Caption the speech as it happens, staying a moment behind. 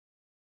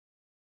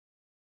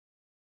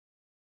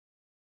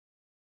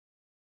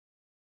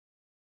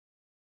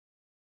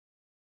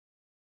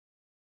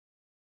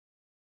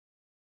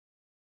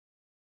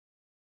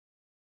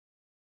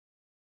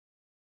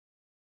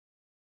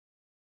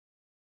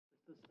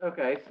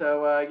Okay,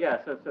 so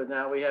so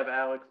now we have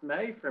Alex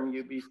May from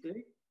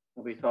UBC.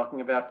 We'll be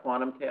talking about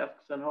quantum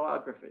tasks and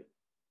holography.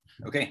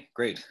 Okay,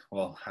 great.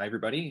 Well, hi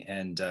everybody,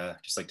 and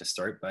just like to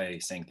start by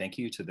saying thank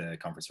you to the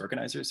conference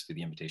organizers for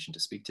the invitation to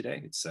speak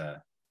today. It's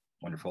a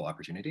wonderful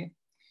opportunity.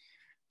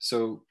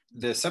 So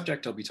the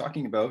subject I'll be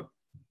talking about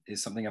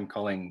is something I'm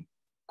calling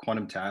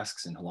quantum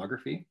tasks and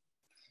holography.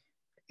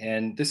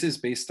 And this is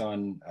based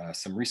on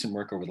some recent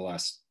work over the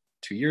last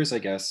 2 years, I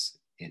guess,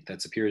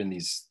 that's appeared in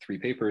these 3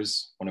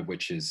 papers, one of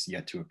which is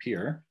yet to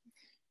appear.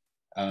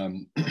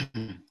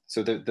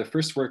 So the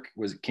first work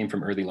came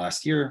from early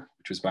last year,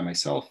 which was by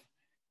myself.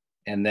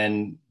 And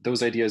then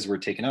those ideas were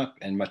taken up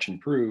and much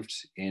improved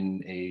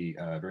in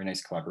a very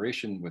nice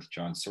collaboration with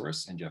John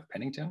Source and Jeff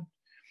Pennington.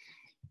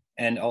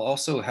 And I'll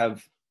also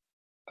have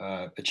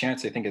a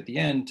chance, I think, at the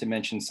end to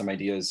mention some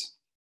ideas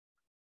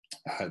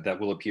that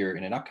will appear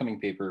in an upcoming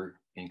paper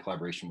in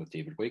collaboration with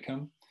David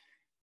Wakeham.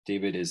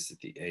 David is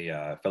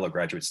a fellow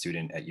graduate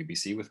student at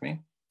UBC with me.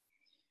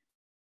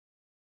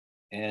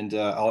 And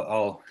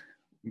I'll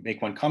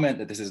make one comment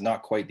that this is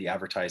not quite the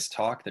advertised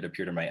talk that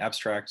appeared in my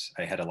abstract.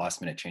 I had a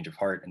last minute change of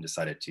heart and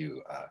decided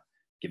to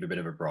give a bit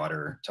of a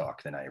broader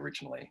talk than I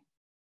originally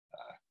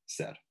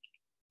said.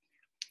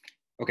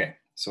 Okay,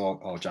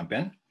 so I'll jump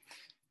in.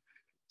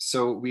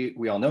 So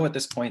we all know at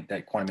this point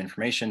that quantum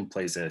information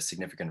plays a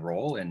significant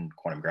role in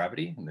quantum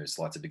gravity. And there's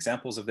lots of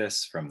examples of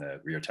this, from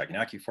the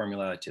Rio-Taganaki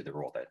formula to the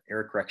role that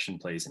error correction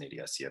plays in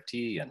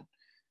ADS-CFT and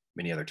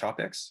many other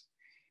topics.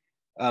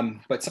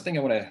 But something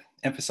I want to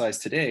emphasize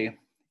today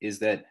is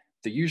that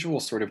the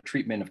usual sort of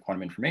treatment of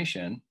quantum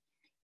information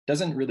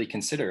doesn't really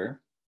consider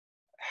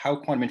how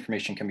quantum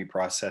information can be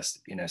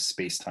processed in a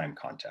space-time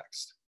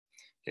context.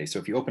 Okay, so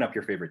if you open up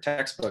your favorite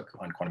textbook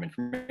on quantum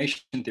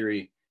information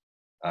theory,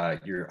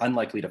 you're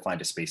unlikely to find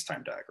a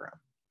space-time diagram.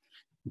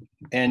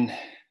 And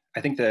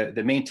I think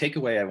the main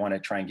takeaway I want to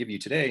try and give you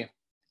today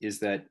is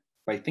that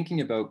by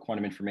thinking about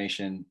quantum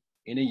information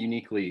in a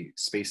uniquely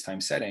space-time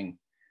setting,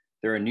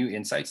 there are new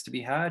insights to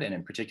be had, and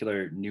in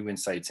particular, new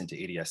insights into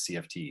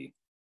ADS-CFT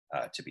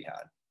to be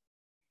had.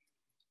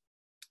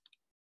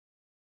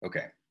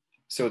 Okay,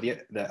 so the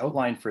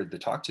outline for the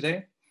talk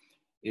today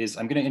is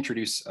I'm going to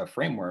introduce a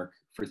framework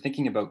for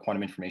thinking about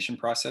quantum information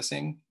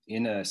processing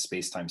in a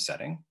space-time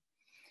setting.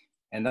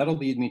 And that'll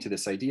lead me to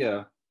this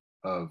idea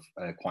of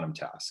a quantum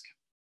task.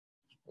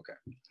 Okay.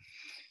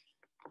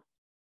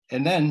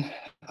 And then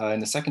in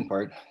the second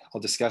part,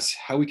 I'll discuss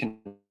how we can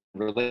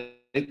relate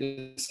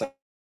this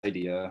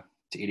idea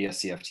to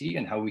ADS-CFT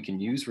and how we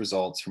can use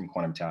results from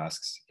quantum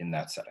tasks in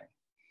that setting.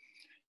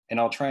 And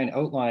I'll try and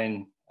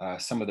outline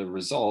some of the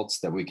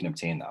results that we can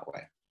obtain that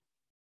way.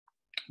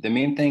 The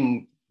main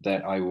thing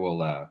that I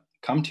will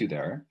come to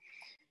there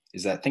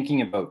is that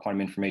thinking about quantum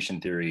information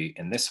theory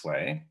in this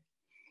way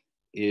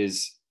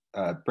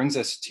brings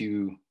us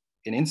to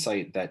an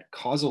insight that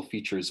causal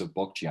features of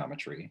bulk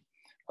geometry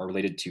are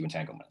related to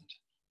entanglement.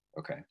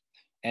 Okay,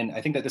 and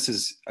I think that this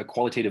is a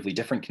qualitatively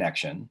different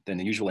connection than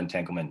the usual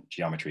entanglement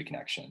geometry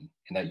connection,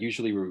 and that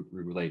usually we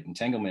relate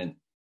entanglement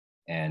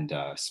and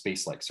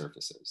space-like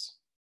surfaces.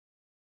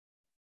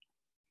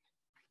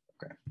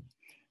 Okay,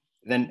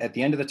 then at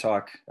the end of the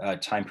talk,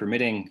 time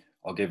permitting,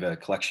 I'll give a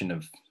collection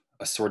of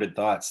assorted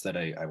thoughts that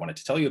I wanted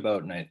to tell you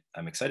about and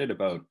I'm excited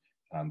about,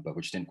 but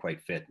which didn't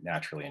quite fit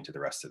naturally into the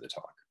rest of the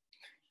talk.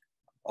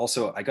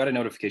 Also, I got a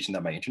notification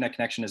that my internet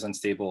connection is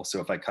unstable.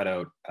 So if I cut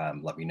out,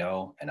 let me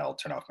know and I'll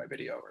turn off my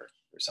video or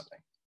something.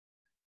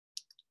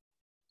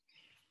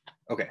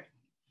 Okay,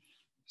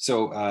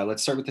 so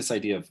let's start with this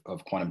idea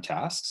of quantum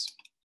tasks.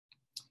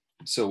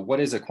 So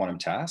what is a quantum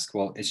task?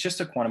 Well, it's just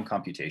a quantum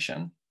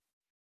computation,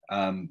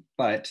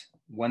 but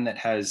one that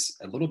has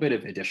a little bit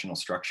of additional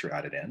structure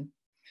added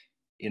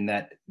in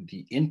that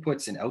the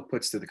inputs and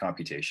outputs to the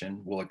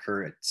computation will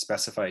occur at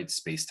specified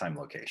space-time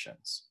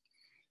locations.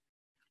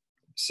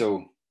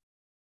 So,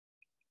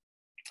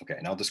 okay,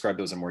 and I'll describe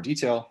those in more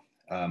detail.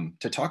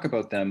 To talk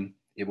about them,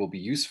 it will be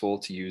useful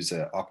to use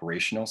an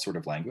operational sort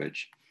of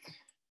language.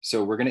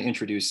 So we're going to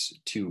introduce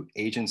 2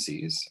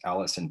 agencies,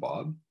 Alice and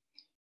Bob.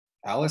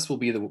 Alice will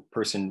be the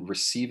person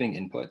receiving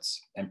inputs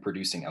and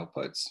producing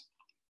outputs.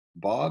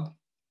 Bob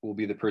will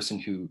be the person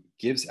who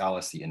gives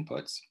Alice the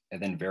inputs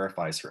and then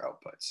verifies her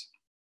outputs.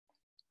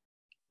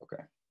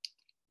 Okay,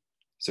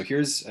 so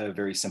here's a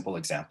very simple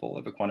example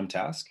of a quantum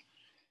task.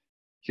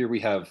 Here we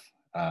have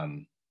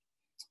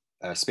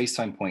a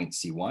space-time point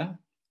C1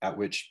 at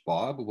which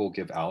Bob will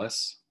give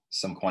Alice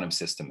some quantum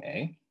system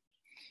A.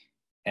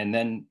 And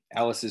then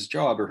Alice's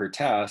job or her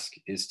task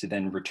is to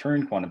then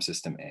return quantum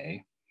system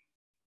A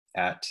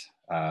at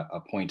a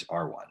point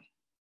R1.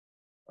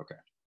 Okay,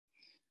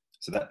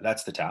 so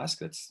that's the task.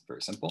 That's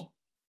very simple.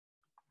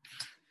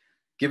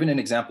 Given an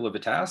example of a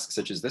task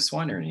such as this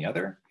one or any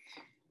other,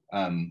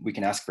 we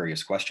can ask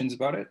various questions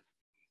about it.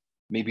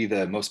 Maybe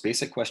the most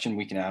basic question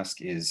we can ask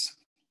is,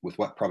 with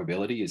what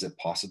probability is it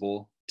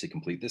possible to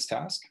complete this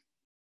task?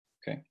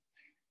 Okay.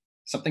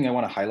 Something I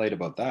want to highlight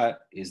about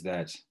that is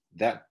that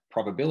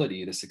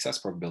probability, the success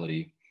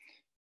probability,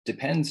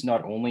 depends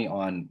not only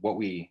on what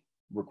we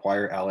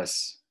require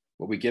Alice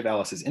what we give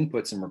Alice as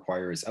inputs and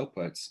require as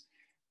outputs,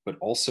 but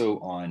also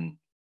on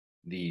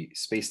the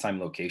space-time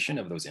location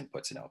of those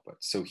inputs and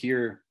outputs. So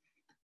here,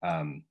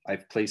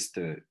 I've placed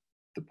the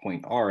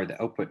point R, the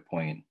output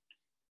point,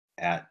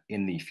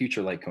 in the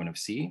future light cone of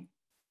C.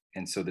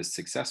 And so the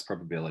success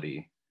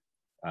probability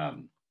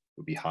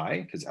would be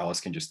high because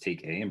Alice can just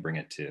take A and bring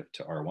it to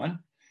R1.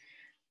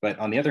 But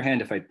on the other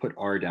hand, if I put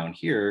R down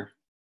here,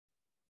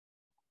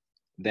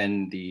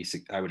 then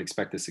I would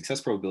expect the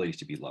success probability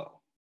to be low,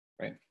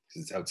 right?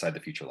 Because it's outside the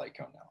future light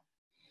cone now.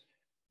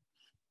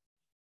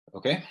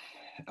 Okay.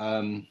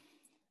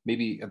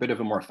 Maybe a bit of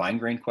a more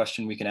fine-grained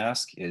question we can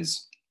ask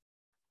is,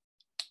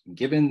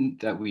 given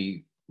that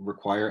we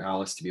require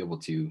Alice to be able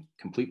to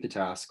complete the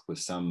task with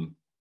some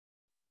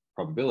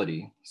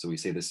probability, so we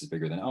say this is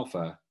bigger than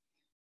alpha,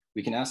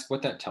 we can ask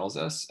what that tells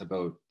us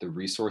about the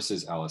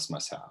resources Alice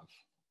must have.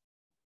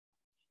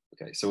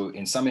 Okay, so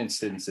in some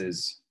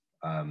instances,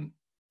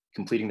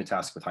 completing the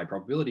task with high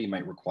probability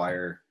might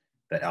require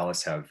that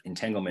Alice have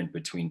entanglement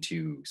between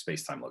two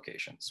space-time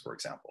locations, for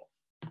example.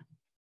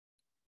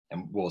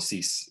 And we'll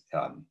see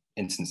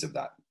instances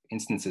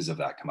of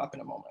that come up in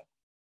a moment.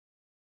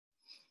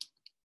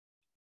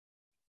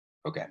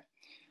 Okay,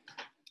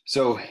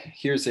 so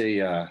here's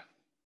a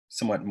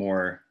somewhat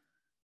more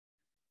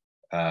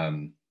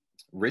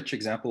rich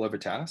example of a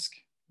task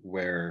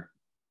where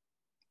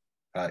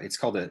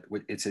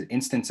it's an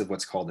instance of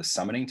what's called a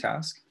summoning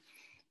task.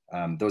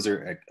 Those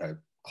are a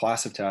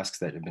class of tasks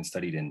that have been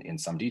studied in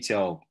some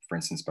detail, for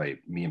instance, by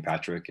me and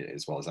Patrick,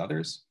 as well as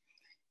others.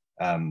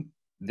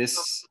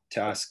 This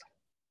task,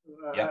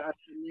 yeah.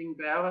 Ning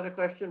Bao had a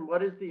question.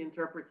 What is the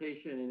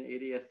interpretation in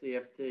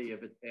ADS-CFT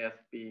of a task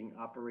being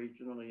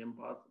operationally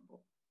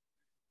impossible?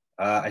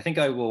 I think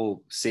I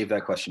will save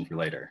that question for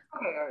later.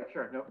 Okay, all right,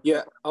 sure. No.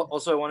 Yeah.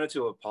 Also, I wanted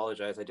to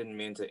apologize. I didn't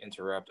mean to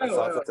interrupt. I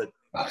thought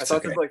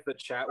that like the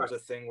chat was a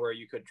thing where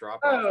you could drop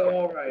off.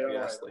 All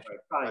right.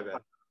 Fine.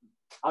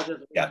 I'll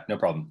just. Yeah, no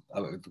problem.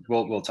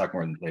 We'll talk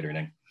more later,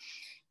 Ning.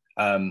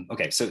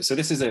 Okay, so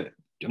this is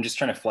I'm just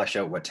trying to flesh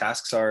out what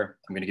tasks are.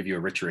 I'm going to give you a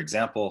richer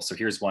example. So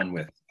here's one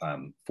with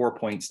 4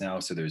 points now.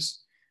 So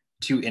there's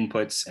 2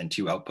 inputs and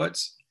 2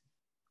 outputs.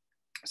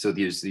 So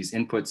these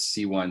inputs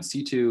C1,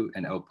 C2,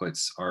 and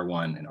outputs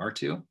R1 and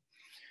R2.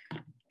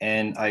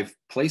 And I've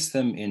placed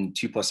them in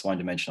 2+1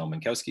 dimensional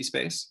Minkowski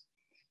space.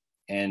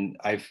 And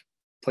I've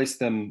placed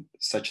them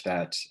such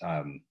that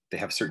they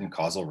have certain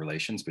causal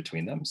relations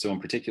between them. So in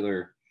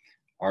particular,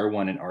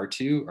 R1 and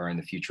R2 are in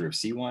the future of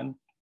C1,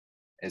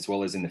 as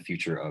well as in the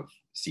future of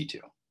C2.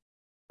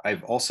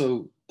 I've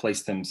also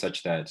placed them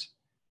such that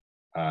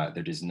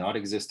there does not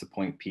exist a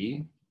point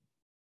P,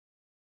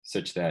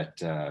 such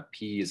that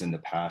P is in the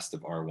past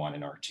of R1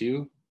 and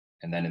R2,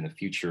 and then in the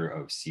future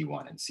of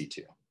C1 and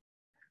C2.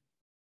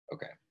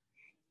 Okay,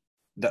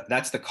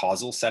 that's the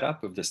causal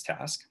setup of this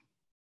task.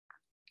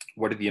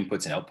 What are the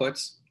inputs and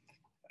outputs?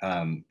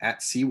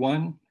 At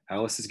C1,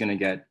 Alice is going to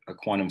get a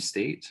quantum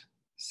state,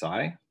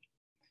 psi,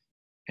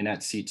 and at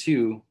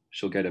C2,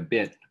 she'll get a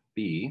bit,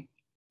 B,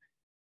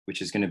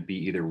 which is going to be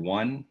either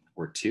 1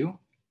 or 2.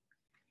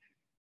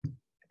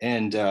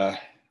 And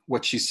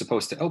what she's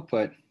supposed to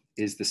output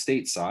is the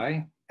state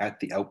psi at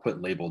the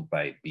output labeled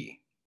by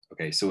B.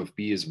 Okay, so if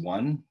B is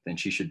 1, then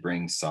she should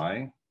bring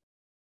psi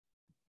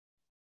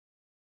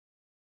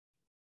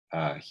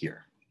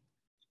here.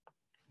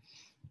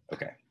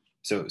 Okay,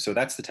 so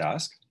that's the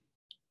task.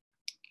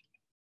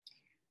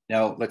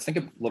 Now let's think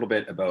a little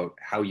bit about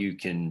how you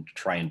can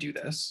try and do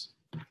this.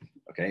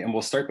 Okay, and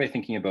we'll start by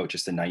thinking about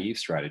just a naive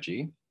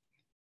strategy.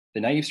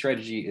 The naive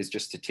strategy is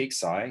just to take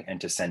psi and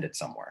to send it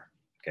somewhere.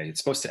 Okay, it's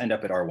supposed to end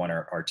up at R1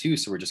 or R2,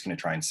 so we're just going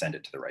to try and send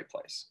it to the right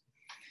place.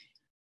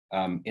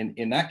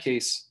 In that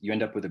case, you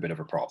end up with a bit of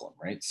a problem,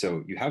 right?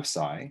 So you have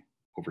psi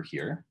over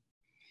here,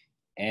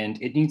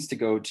 and it needs to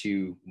go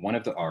to one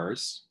of the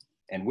R's,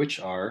 and which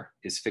R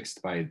is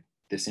fixed by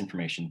this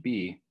information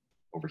B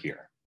over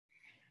here.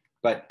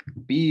 But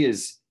B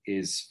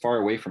is far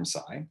away from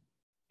psi,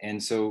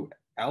 and so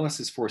Alice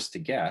is forced to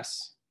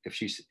guess if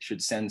she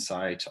should send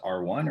psi to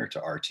R1 or to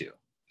R2.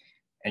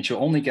 And she'll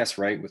only guess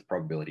right with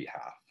probability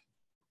half,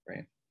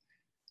 right?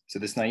 So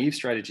this naive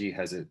strategy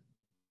has a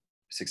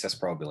success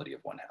probability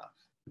of 1/2.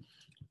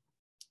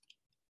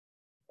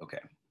 Okay,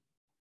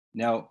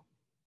 now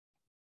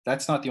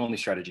that's not the only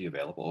strategy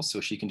available,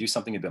 so she can do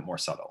something a bit more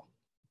subtle.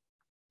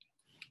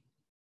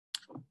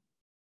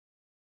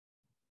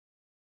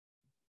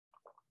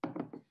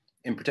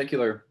 In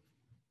particular,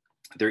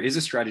 there is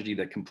a strategy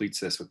that completes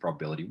this with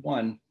probability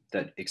 1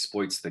 that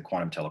exploits the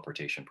quantum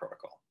teleportation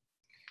protocol.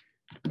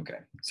 Okay,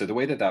 so the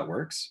way that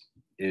works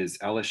is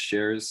Alice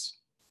shares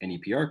an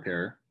EPR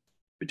pair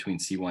between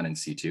C1 and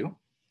C2.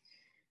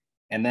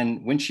 And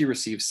then when she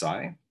receives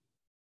psi,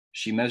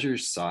 she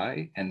measures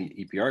psi and the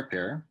EPR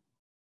pair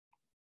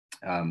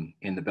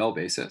in the Bell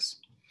basis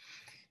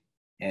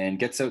and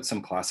gets out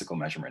some classical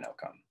measurement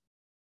outcome.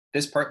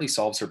 This partly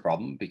solves her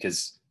problem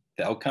because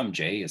the outcome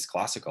J is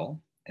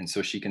classical, and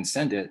so she can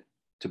send it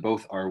to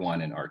both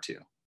R1 and R2,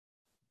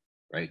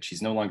 right?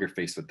 She's no longer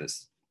faced with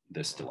this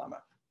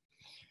dilemma.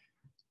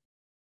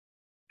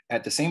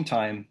 At the same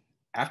time,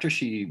 after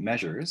she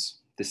measures,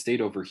 the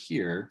state over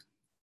here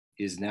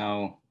is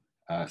now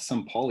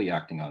some poly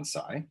acting on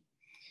psi.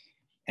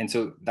 And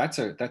so that's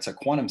a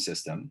quantum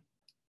system.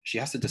 She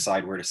has to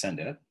decide where to send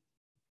it.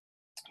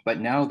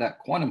 But now that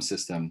quantum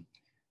system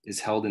is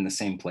held in the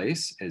same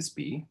place as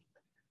B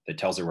that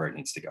tells her where it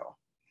needs to go.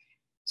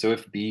 So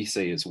if B,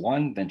 say, is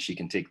 1, then she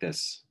can take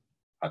this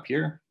up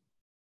here.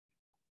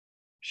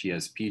 She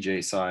has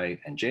Pj, psi,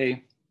 and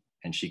J,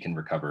 and she can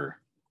recover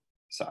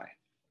psi.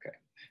 Okay,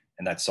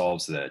 and that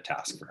solves the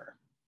task for her.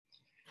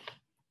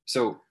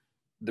 So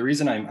the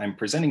reason I'm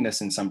presenting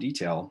this in some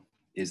detail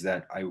is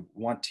that I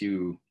want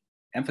to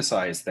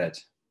emphasize that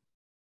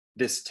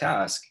this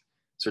task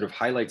sort of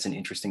highlights an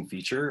interesting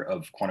feature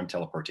of quantum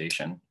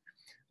teleportation,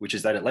 which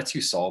is that it lets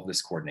you solve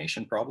this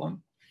coordination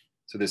problem.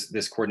 So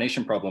this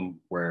coordination problem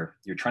where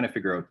you're trying to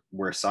figure out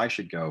where psi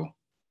should go,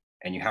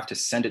 and you have to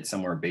send it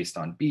somewhere based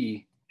on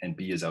B, and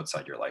B is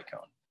outside your light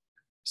cone.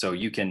 So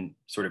you can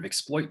sort of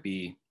exploit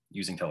B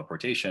using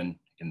teleportation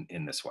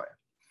in this way.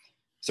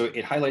 So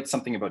it highlights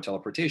something about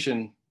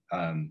teleportation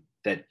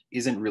that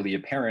isn't really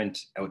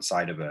apparent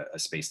outside of a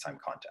space-time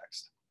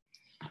context.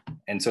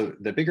 And so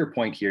the bigger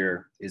point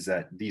here is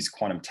that these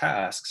quantum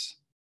tasks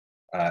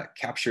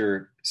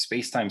capture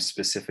space-time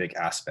specific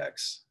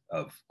aspects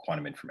of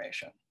quantum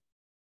information.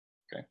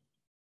 Okay.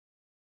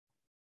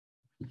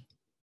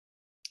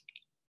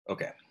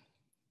 Okay.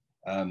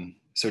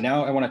 So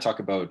now I want to talk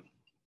about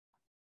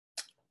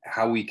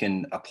how we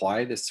can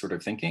apply this sort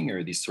of thinking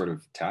or these sort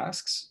of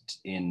tasks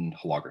in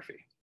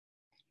holography.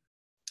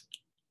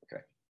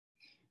 Okay.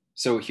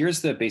 So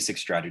here's the basic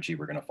strategy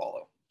we're going to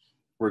follow.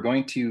 We're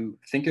going to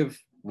think of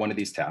one of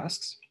these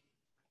tasks,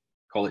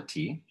 call it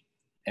T,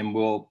 and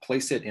we'll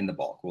place it in the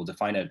bulk. We'll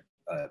define a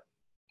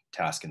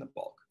task in the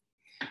bulk.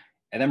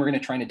 And then we're going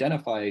to try and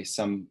identify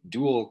some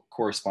dual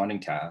corresponding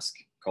task,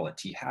 call it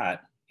T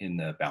hat, in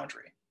the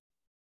boundary.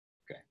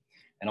 Okay.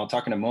 And I'll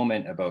talk in a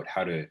moment about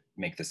how to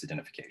make this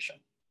identification.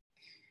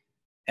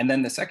 And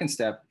then the second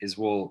step is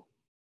we'll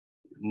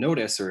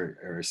notice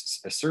or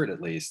assert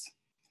at least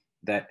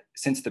that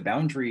since the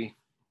boundary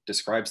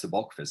describes the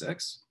bulk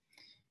physics,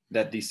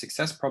 that the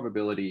success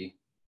probability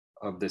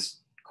of this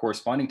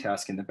corresponding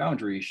task in the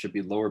boundary should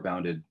be lower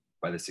bounded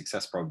by the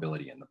success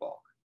probability in the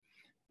bulk.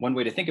 One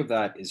way to think of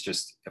that is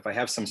just if I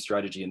have some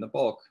strategy in the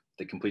bulk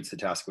that completes the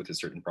task with a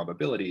certain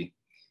probability,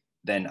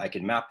 then I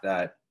can map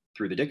that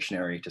through the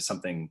dictionary to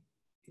something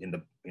in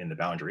the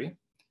boundary,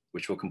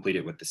 which will complete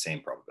it with the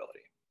same probability.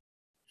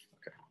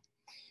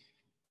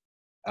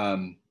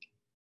 Okay.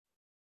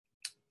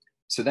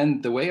 So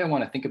then the way I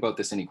want to think about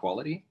this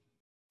inequality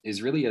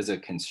is really as a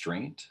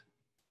constraint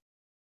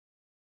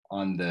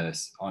on the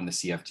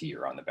CFT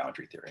or on the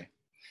boundary theory.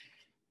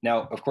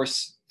 Now, of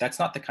course, that's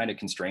not the kind of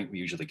constraint we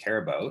usually care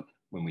about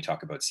when we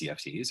talk about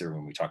CFTs or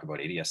when we talk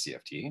about ADS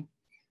CFT.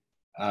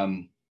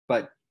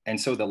 And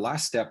so the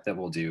last step that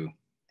we'll do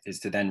is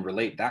to then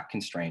relate that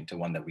constraint to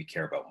one that we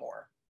care about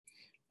more.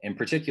 In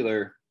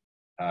particular,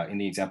 in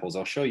the examples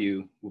I'll show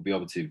you, we'll be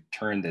able to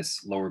turn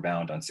this lower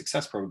bound on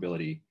success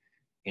probability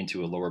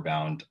into a lower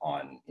bound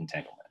on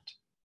entanglement.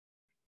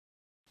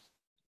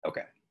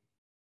 Okay.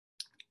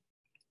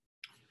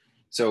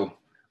 So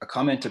a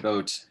comment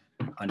about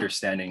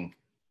understanding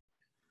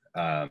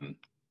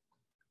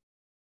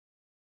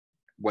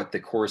what the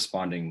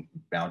corresponding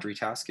boundary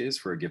task is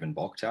for a given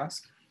bulk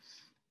task.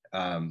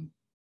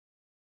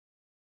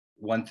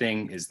 One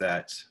thing is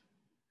that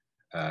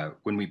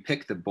when we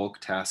pick the bulk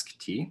task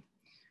T,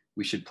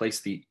 we should place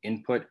the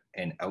input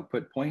and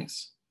output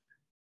points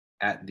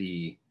at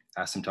the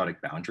asymptotic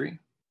boundary.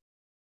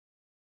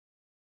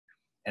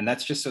 And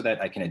that's just so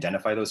that I can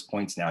identify those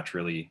points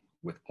naturally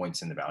with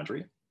points in the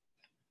boundary.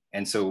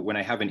 And so when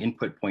I have an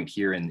input point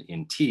here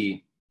in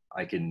T,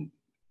 I can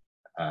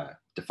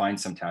define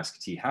some task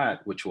T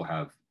hat, which will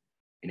have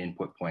an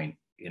input point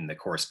in the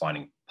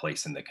corresponding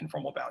place in the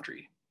conformal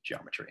boundary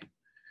geometry.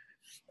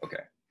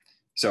 Okay,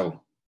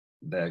 so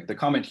the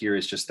comment here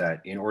is just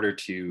that in order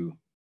to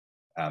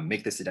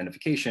make this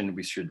identification,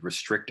 we should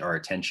restrict our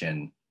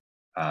attention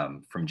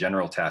from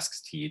general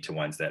tasks T to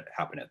ones that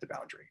happen at the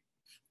boundary.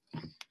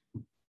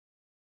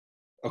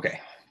 Okay,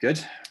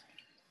 good.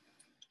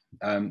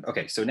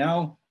 Okay, so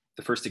now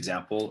the first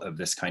example of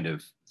this kind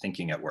of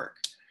thinking at work,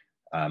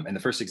 and the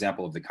first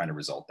example of the kind of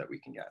result that we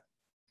can get.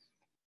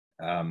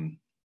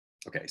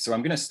 Okay, so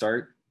I'm going to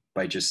start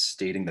by just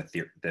stating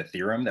the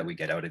theorem that we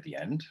get out at the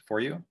end for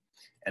you,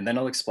 and then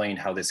I'll explain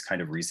how this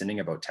kind of reasoning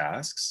about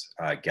tasks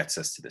gets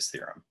us to this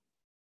theorem.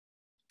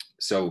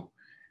 So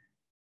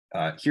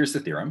here's the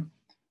theorem.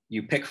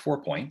 You pick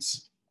 4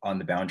 points on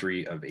the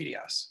boundary of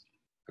ADS.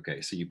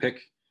 Okay, so you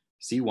pick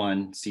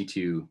C1,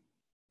 C2,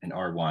 and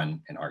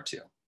R1 and R2.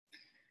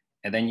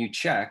 And then you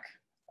check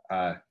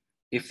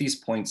if these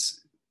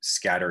points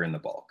scatter in the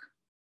bulk.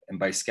 And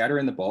by scatter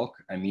in the bulk,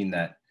 I mean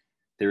that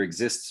there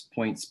exists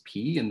points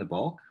P in the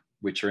bulk,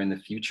 which are in the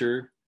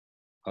future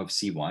of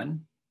C1,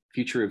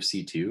 future of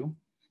C2,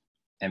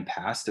 and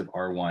past of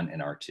R1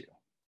 and R2,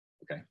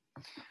 okay?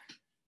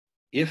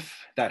 If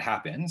that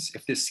happens,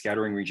 if this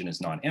scattering region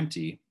is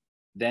non-empty,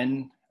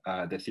 then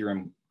the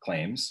theorem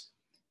claims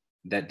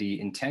that the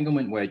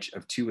entanglement wedge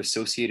of two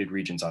associated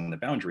regions on the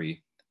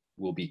boundary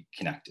will be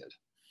connected,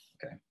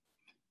 okay?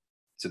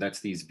 So that's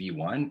these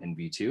V1 and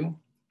V2.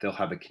 They'll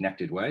have a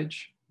connected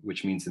wedge,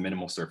 which means the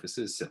minimal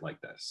surfaces sit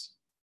like this.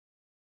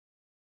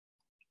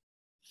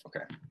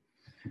 Okay.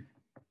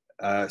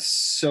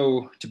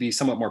 So to be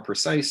somewhat more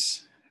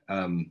precise,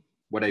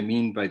 what I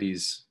mean by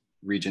these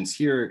regions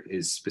here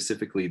is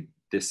specifically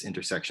this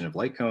intersection of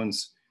light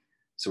cones.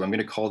 So I'm going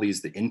to call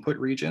these the input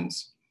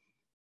regions,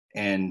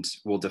 and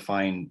we'll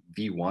define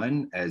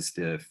V1 as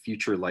the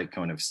future light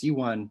cone of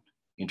C1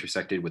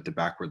 intersected with the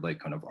backward light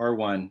cone of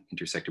R1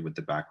 intersected with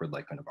the backward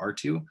light cone of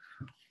R2,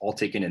 all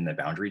taken in the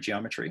boundary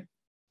geometry.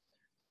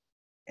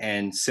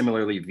 And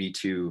similarly,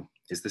 V2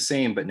 is the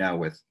same, but now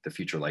with the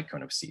future light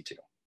cone of C2.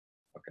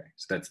 Okay,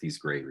 so that's these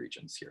gray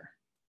regions here.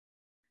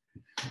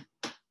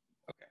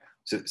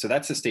 Okay, so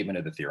that's the statement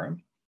of the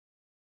theorem.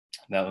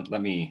 Now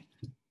let me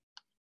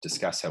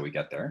discuss how we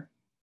get there.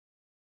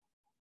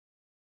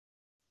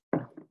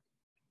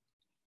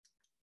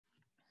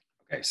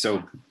 Okay,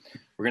 so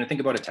we're going to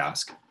think about a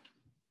task.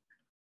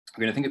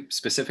 We're going to think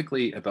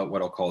specifically about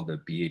what I'll call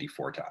the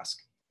B84 task.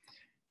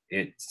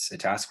 It's a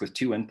task with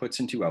two inputs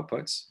and two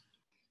outputs.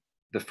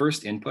 The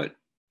first input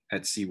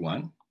at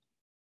C1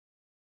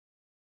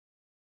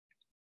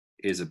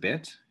 is a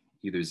bit,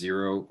 either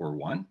 0 or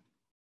 1.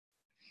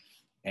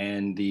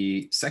 And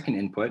the second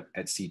input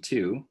at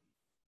C2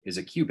 is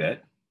a qubit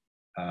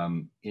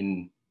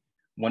in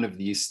one of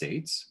these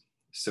states.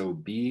 So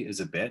B is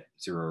a bit,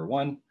 0 or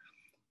 1,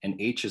 and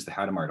H is the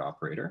Hadamard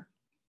operator.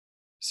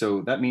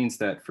 So that means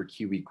that for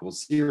Q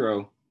equals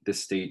 0,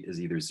 this state is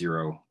either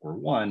 0 or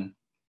 1.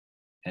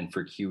 And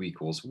for Q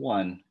equals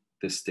 1,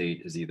 this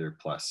state is either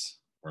plus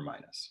or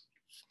minus.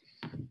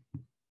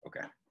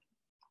 Okay.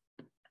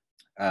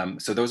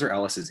 So those are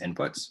Alice's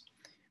inputs.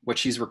 What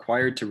she's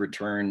required to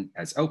return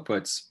as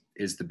outputs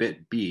is the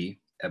bit B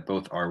at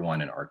both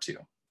R1 and R2.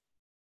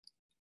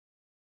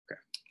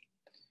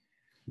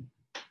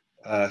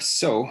 Okay.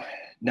 So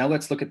now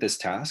let's look at this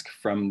task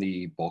from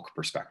the bulk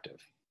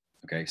perspective.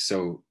 Okay,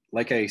 so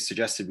like I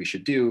suggested we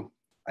should do,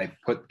 I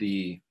put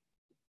the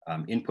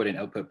input and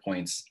output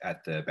points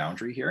at the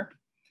boundary here.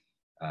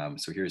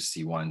 So here's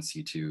C1,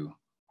 C2,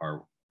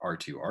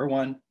 R2,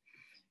 R1.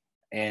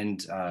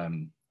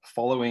 And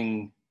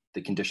following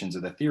the conditions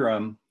of the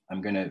theorem,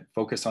 I'm going to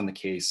focus on the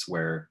case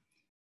where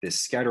this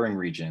scattering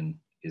region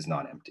is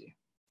not empty.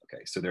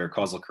 Okay, so there are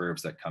causal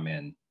curves that come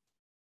in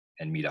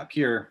and meet up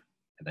here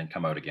and then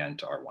come out again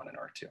to R1 and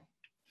R2.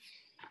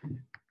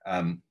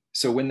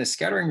 So when the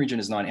scattering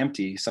region is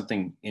non-empty,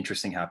 something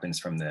interesting happens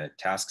from the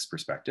task's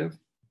perspective,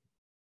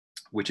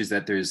 which is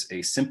that there's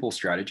a simple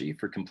strategy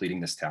for completing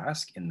this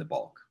task in the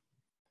bulk,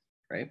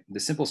 right? The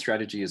simple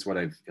strategy is what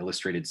I've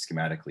illustrated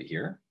schematically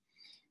here.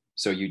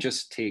 So you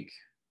just take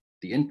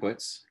the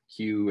inputs,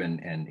 Q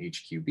and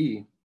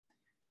HQB,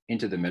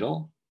 into the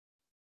middle,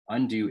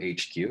 undo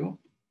HQ.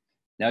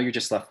 Now you're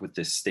just left with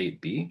this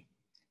state B,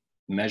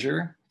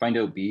 measure, find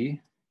out B,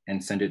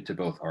 and send it to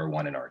both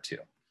R1 and R2.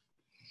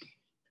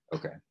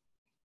 Okay.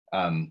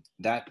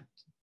 That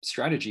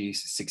strategy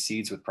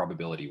succeeds with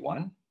probability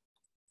 1.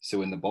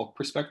 So in the bulk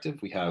perspective,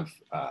 we have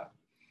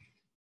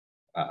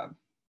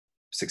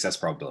success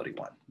probability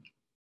 1.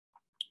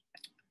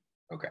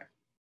 Okay.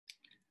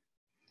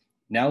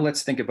 Now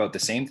let's think about the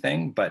same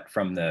thing, but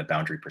from the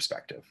boundary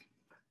perspective.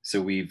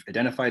 So we've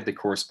identified the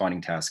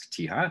corresponding task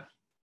T hat,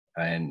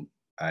 and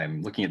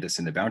I'm looking at this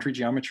in the boundary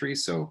geometry.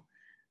 So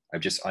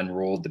I've just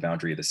unrolled the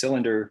boundary of the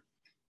cylinder.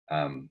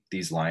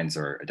 These lines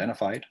are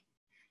identified.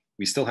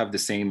 We still have the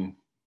same,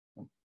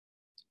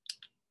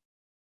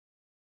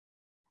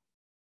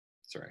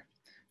 sorry,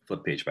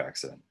 flip page by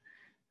accident.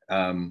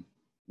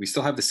 We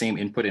still have the same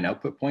input and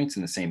output points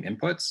and the same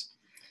inputs,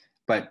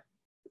 but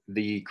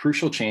the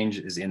crucial change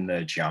is in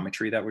the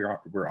geometry that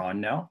we're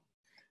on now.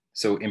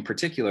 So in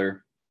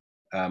particular,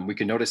 we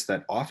can notice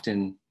that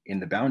often in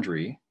the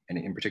boundary, and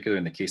in particular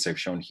in the case I've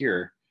shown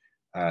here,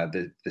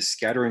 the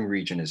scattering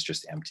region is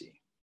just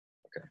empty.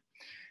 Okay,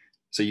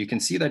 so you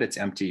can see that it's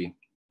empty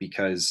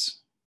because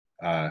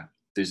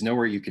there's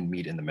nowhere you can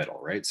meet in the middle,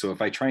 right? So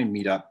if I try and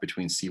meet up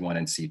between C1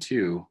 and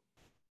C2,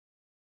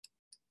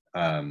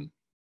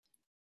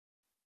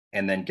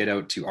 and then get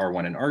out to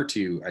R1 and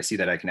R2, I see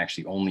that I can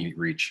actually only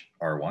reach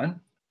R1.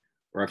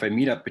 Or if I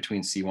meet up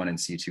between C1 and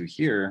C2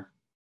 here,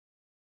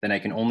 then I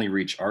can only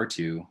reach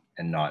R2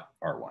 and not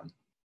R1.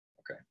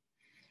 Okay,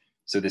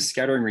 so this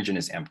scattering region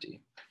is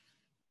empty.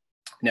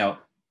 Now,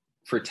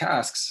 for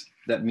tasks,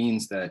 that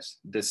means that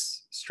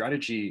this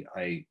strategy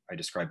I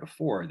described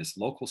before, this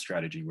local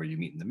strategy where you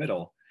meet in the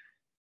middle,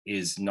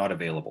 is not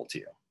available to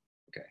you.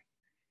 Okay,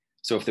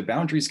 so if the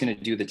boundary is going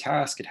to do the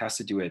task, it has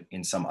to do it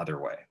in some other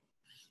way.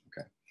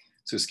 Okay,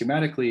 so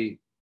schematically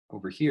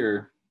over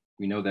here,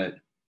 we know that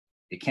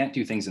it can't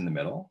do things in the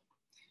middle.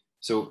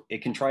 So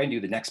it can try and do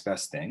the next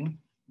best thing,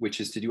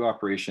 which is to do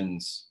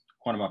operations,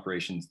 quantum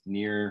operations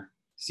near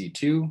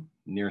C2,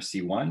 near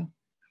C1,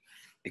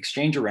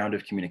 exchange a round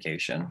of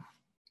communication,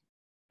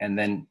 and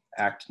then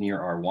act near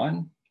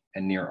R1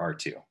 and near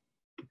R2.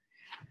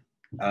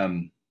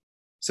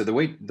 So the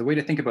way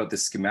to think about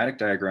this schematic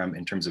diagram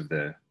in terms of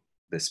the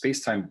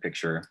space-time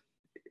picture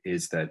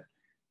is that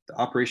the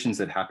operations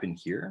that happen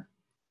here,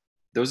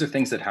 those are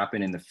things that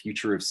happen in the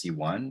future of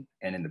C1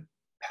 and in the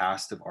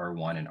past of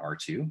R1 and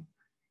R2.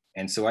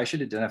 And so I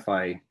should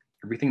identify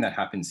everything that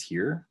happens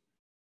here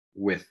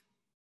with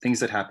things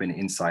that happen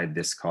inside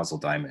this causal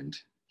diamond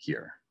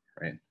here,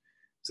 right?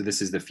 So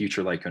this is the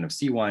future light cone of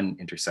C1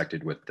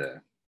 intersected with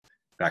the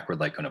backward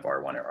light cone of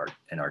R1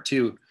 and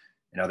R2.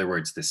 In other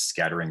words, this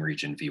scattering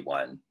region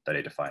V1 that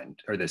I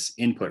defined, or this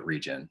input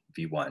region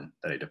V1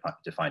 that I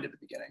defined at the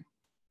beginning.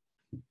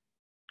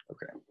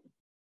 Okay.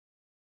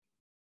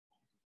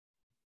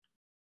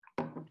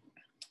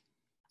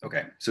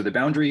 Okay, so the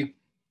boundary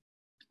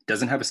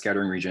doesn't have a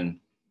scattering region,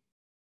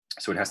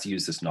 so it has to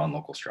use this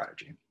non-local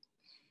strategy.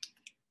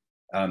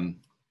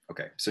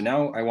 Okay, so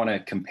now I want to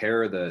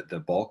compare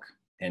the bulk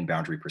and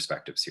boundary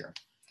perspectives here.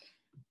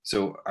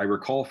 So I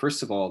recall,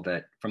 first of all,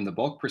 that from the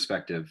bulk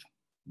perspective,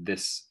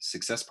 this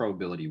success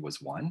probability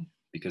was 1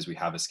 because we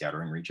have a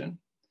scattering region.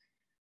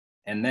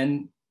 And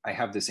then I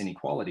have this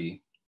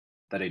inequality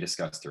that I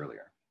discussed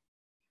earlier.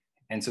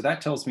 And so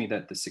that tells me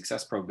that the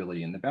success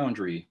probability in the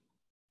boundary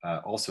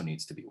also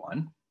needs to be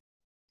 1.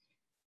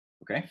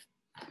 Okay,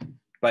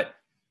 but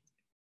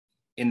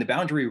in the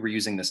boundary, we're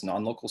using this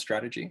non-local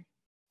strategy.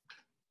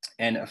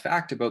 And a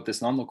fact about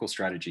this non-local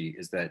strategy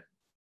is that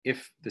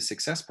if the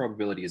success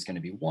probability is going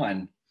to be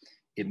 1,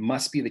 it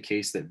must be the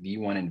case that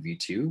V1 and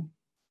V2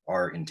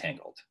 are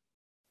entangled.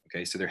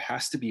 Okay, so there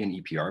has to be an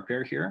EPR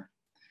pair here.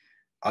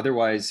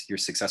 Otherwise, your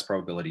success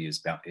probability is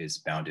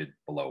bounded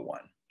below 1.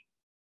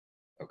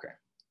 Okay.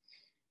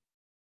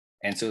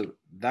 And so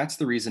that's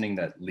the reasoning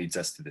that leads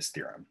us to this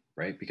theorem,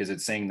 right? Because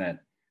it's saying that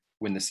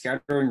when the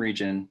scattering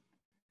region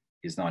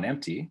is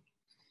non-empty,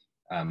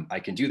 I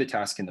can do the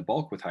task in the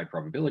bulk with high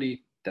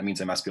probability. That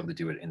means I must be able to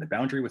do it in the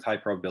boundary with high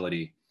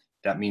probability.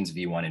 That means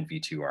V1 and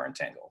V2 are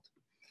entangled.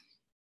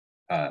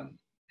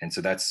 And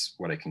so that's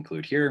what I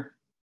conclude here.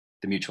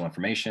 The mutual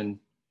information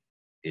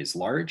is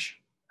large.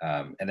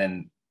 And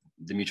then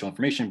the mutual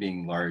information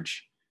being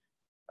large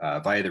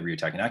via the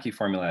Ryu-Takanaki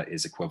formula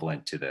is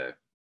equivalent to the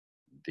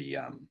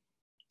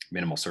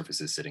minimal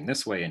surfaces sitting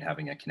this way and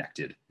having a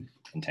connected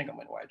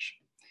entanglement wedge.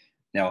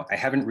 Now, I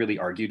haven't really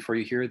argued for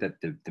you here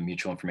that the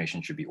mutual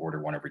information should be order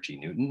 1 over G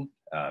Newton.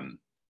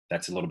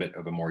 That's a little bit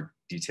of a more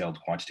detailed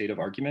quantitative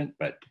argument,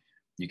 but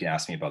you can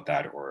ask me about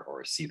that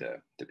or see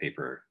the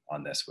paper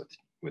on this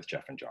with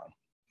Jeff and John.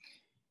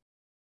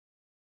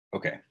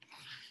 Okay,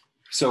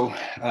 so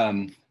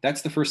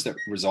that's the first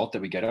result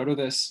that we get out of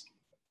this.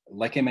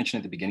 Like I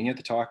mentioned at the beginning of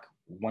the talk,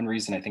 one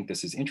reason I think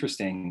this is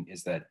interesting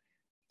is that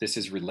this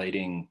is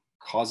relating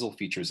causal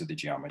features of the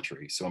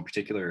geometry. So in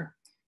particular,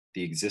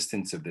 the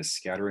existence of this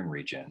scattering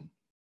region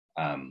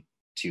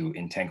to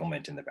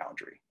entanglement in the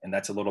boundary. And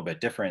that's a little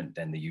bit different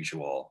than the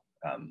usual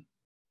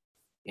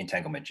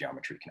entanglement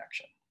geometry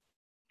connection.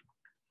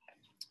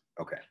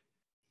 Okay,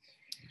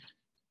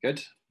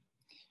 good.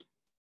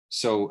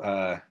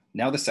 So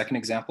now the second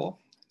example.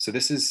 So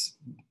this is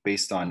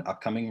based on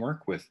upcoming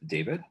work with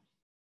David.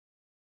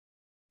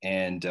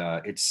 And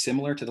it's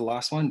similar to the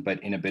last one,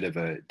 but in a bit of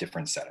a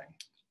different setting.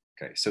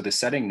 Okay, so the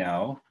setting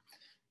now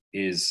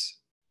is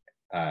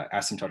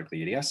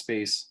asymptotically ADS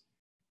space,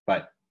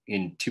 but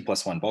in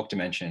 2+1 bulk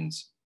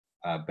dimensions,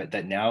 but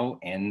that now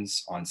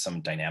ends on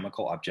some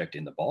dynamical object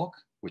in the bulk,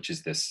 which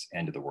is this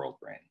end of the world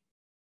brane.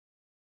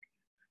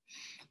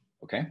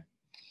 Okay,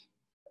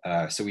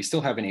 so we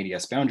still have an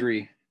ADS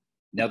boundary.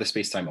 Now the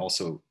space-time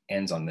also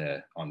ends on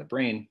the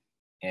brane,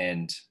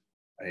 and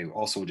I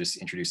also will just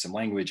introduce some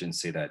language and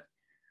say that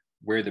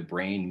where the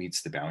brane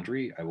meets the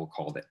boundary, I will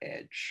call the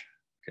edge.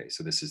 Okay,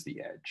 so this is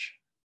the edge.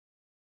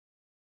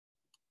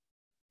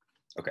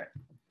 Okay,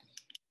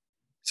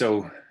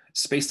 so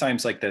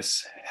spacetimes like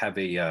this have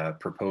a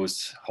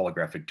proposed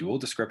holographic dual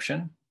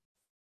description.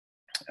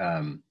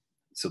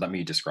 So let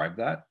me describe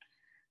that.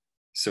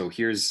 So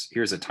here's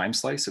a time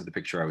slice of the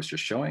picture I was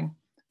just showing.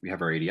 We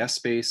have our ADS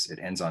space. It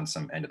ends on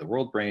some end of the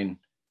world brane.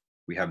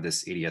 We have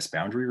this ADS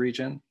boundary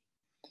region.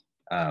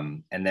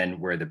 And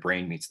then where the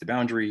brane meets the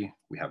boundary,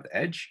 we have the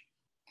edge.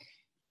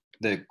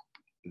 The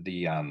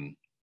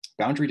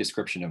boundary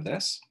description of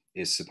this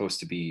is supposed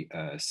to be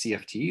a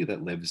CFT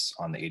that lives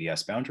on the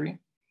ADS boundary,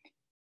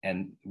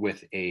 and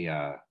with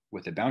a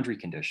boundary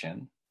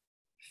condition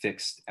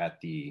fixed at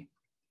the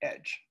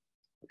edge.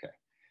 Okay,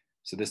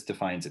 so this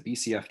defines a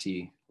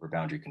BCFT, or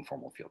boundary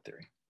conformal field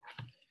theory.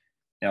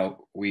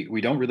 Now,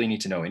 we don't really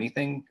need to know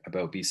anything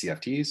about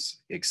BCFTs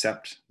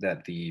except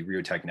that the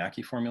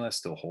Ryu-Takanaki formula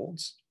still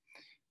holds.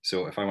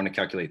 So if I want to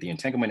calculate the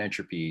entanglement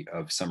entropy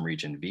of some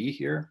region V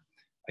here,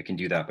 I can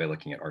do that by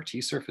looking at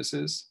RT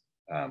surfaces,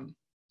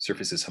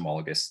 surfaces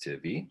homologous to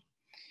V.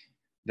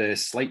 The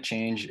slight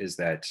change is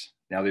that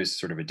now there's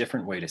sort of a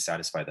different way to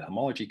satisfy the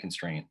homology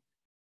constraint,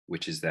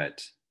 which is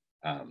that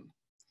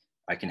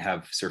I can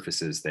have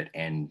surfaces that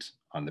end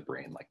on the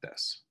brane like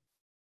this.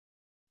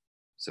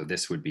 So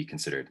this would be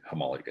considered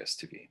homologous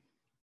to V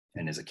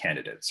and is a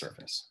candidate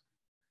surface.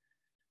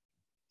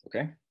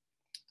 Okay.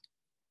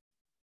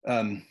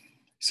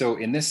 So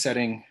in this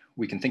setting,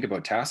 we can think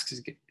about task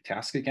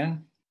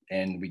again,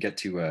 and we get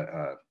to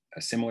a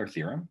similar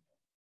theorem.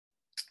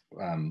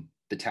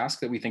 The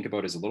task that we think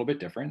about is a little bit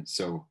different.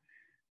 So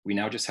we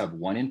now just have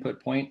one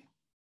input point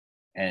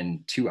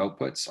and two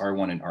outputs,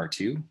 R1 and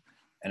R2.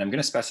 And I'm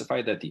going to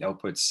specify that the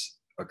outputs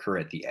occur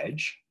at the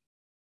edge.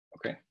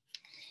 Okay.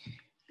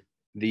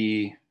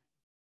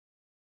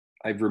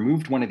 I've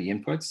removed one of the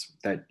inputs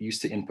that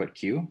used to input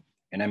Q,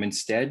 and I'm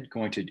instead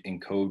going to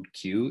encode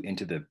Q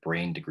into the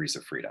brane degrees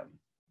of freedom.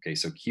 Okay,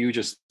 so Q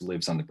just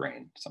lives on the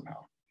brane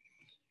somehow.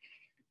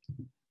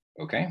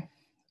 Okay,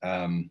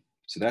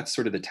 so that's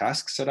sort of the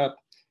task setup.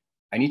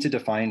 I need to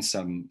define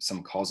some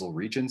causal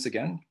regions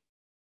again.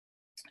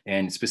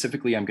 And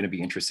specifically, I'm going to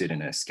be interested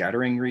in a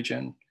scattering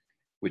region,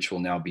 which will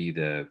now be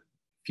the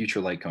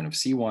future light cone of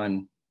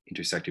C1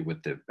 intersected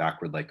with the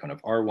backward light cone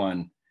of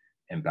R1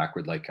 and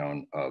backward light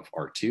cone of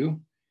R2.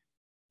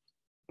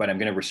 But I'm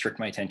going to restrict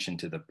my attention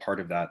to the part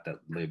of that that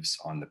lives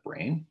on the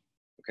brane.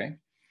 Okay,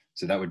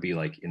 so that would be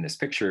like in this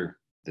picture,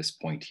 this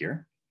point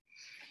here.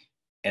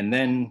 And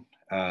then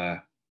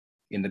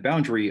in the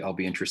boundary, I'll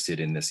be interested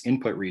in this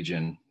input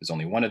region. There's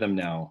only one of them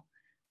now,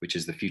 which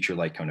is the future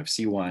light cone of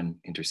C1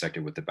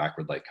 intersected with the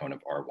backward light cone of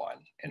R1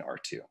 and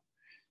R2.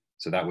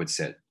 So that would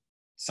sit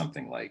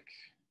something like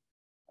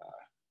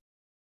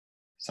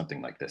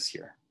this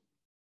here.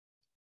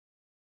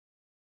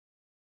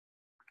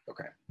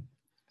 Okay.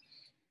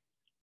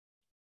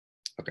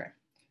 Okay.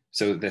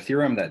 So the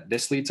theorem that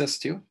this leads us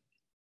to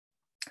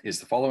is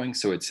the following.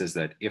 So it says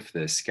that if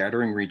the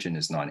scattering region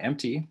is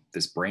non-empty,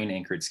 this brane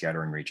anchored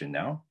scattering region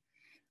now,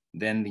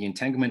 then the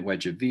entanglement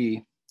wedge of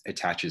V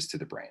attaches to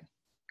the brane.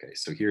 Okay,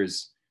 so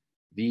here's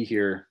V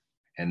here,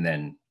 and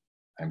then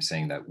I'm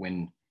saying that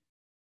when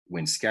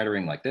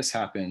scattering like this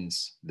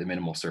happens, the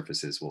minimal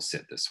surfaces will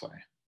sit this way.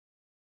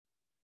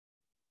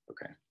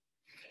 Okay.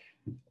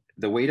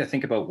 The way to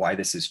think about why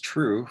this is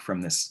true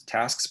from this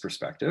task's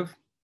perspective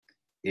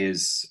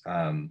is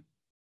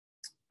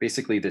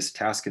basically this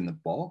task in the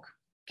bulk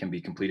can be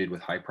completed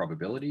with high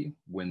probability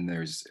when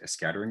there's a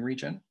scattering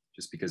region,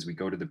 just because we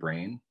go to the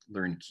brane,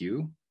 learn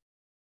Q,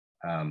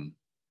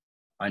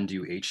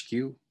 undo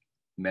HQ,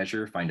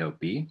 measure, find out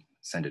B,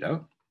 send it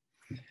out.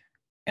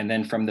 And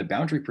then from the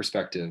boundary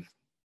perspective,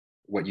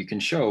 what you can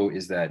show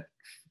is that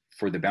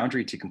for the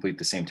boundary to complete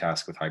the same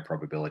task with high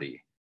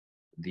probability,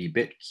 the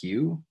bit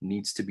Q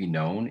needs to be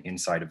known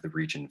inside of the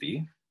region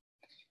V.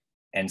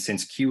 And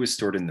since Q is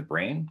stored in the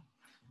brane,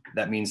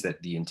 that means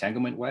that the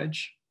entanglement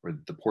wedge, or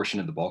the portion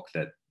of the bulk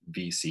that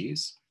V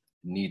sees,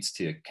 needs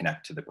to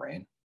connect to the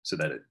brane so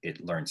that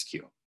it learns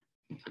Q.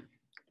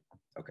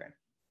 Okay.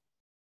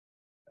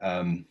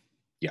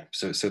 Yeah,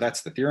 so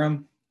that's the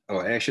theorem. Oh,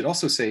 I should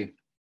also say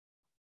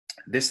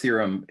this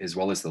theorem, as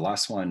well as the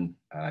last one,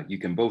 you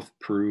can both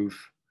prove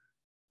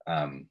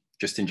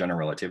just in general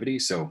relativity.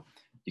 So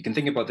you can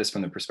think about this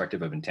from the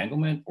perspective of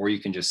entanglement, or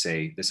you can just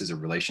say this is a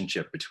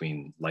relationship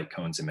between light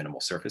cones and minimal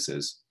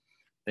surfaces.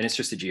 Then it's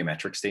just a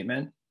geometric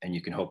statement, and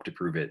you can hope to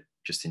prove it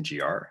just in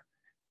GR.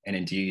 And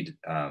indeed,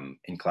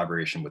 in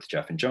collaboration with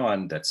Jeff and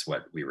John, that's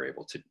what we were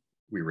able to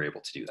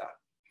do that.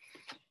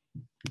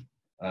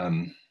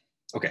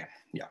 Okay,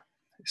 yeah.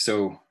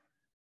 So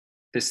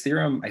this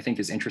theorem, I think,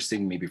 is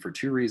interesting maybe for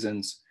two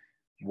reasons.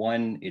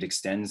 One, it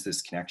extends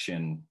this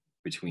connection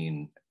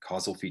between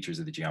causal features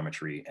of the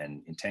geometry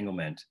and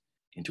entanglement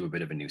into a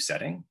bit of a new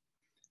setting.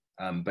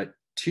 But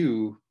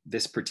two,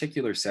 this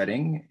particular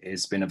setting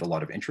has been of a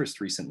lot of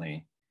interest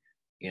recently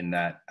in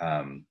that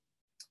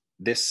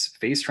this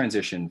phase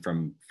transition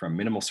from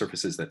minimal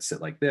surfaces that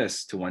sit like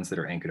this to ones that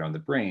are anchored on the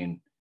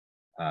brane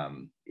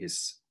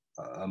is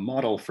a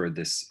model for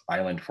this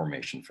island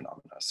formation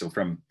phenomena. So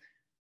from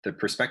the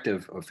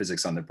perspective of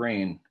physics on the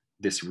brane,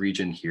 this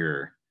region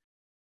here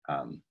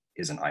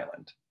is an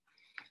island,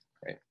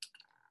 right?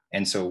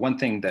 And so one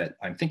thing that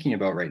I'm thinking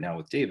about right now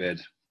with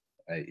David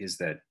is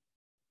that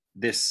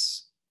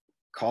this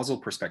causal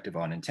perspective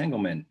on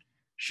entanglement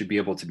should be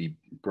able to be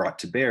brought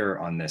to bear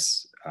on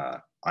this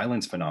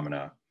islands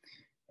phenomena,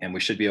 and we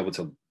should be able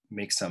to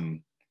make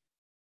some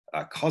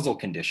causal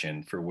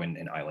condition for when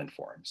an island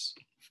forms.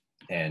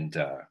 And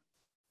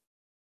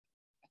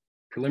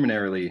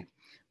preliminarily,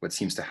 what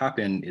seems to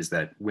happen is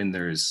that when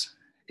there's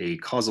a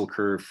causal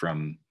curve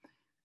from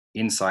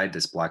inside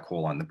this black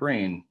hole on the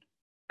brane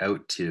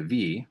out to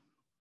V,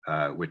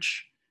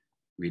 which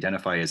we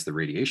identify as the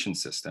radiation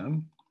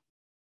system,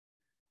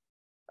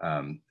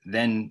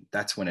 then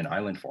that's when an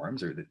island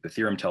forms, or the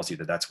theorem tells you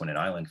that that's when an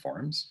island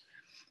forms.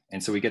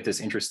 And so we get this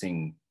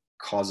interesting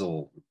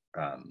causal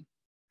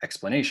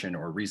explanation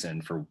or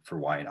reason for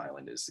why an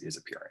island is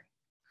appearing.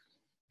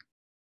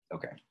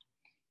 Okay,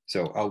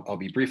 so I'll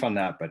be brief on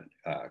that, but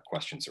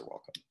questions are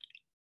welcome.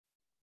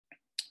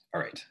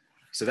 All right,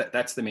 so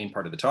that's the main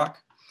part of the talk.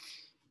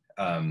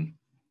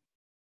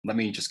 Let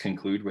me just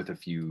conclude with a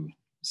few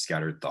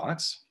scattered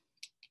thoughts.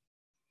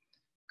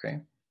 Okay.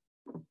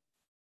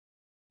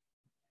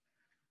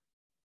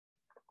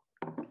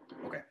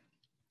 Okay.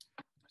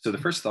 So the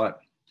first thought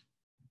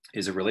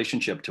is a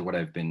relationship to what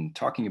I've been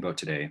talking about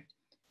today,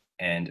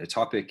 and a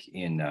topic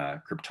in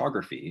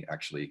cryptography,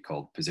 actually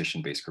called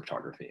position-based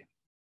cryptography.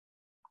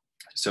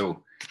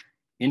 So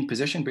in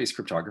position-based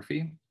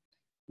cryptography,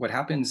 what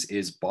happens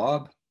is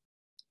Bob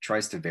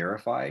tries to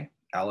verify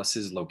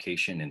Alice's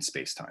location in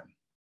space-time,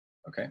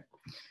 okay?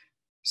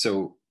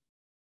 So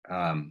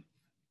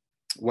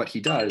what he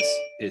does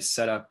is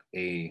set up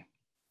a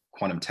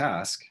quantum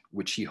task,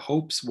 which he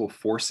hopes will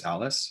force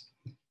Alice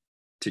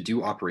to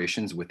do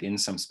operations within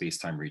some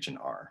space-time region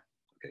R.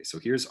 Okay, so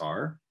here's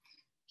R.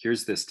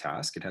 Here's this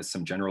task. It has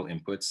some general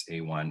inputs,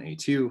 A1,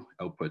 A2,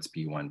 outputs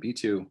B1,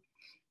 B2.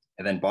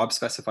 And then Bob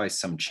specifies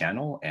some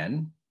channel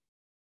N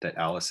that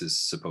Alice is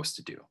supposed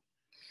to do.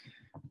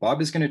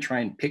 Bob is going to try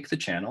and pick the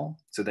channel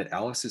so that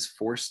Alice is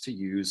forced to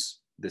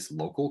use this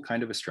local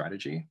kind of a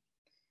strategy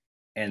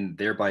and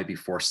thereby be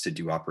forced to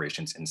do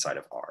operations inside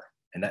of R.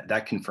 And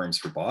that confirms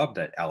for Bob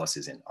that Alice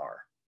is in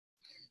R.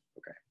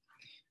 Okay.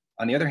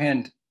 On the other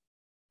hand,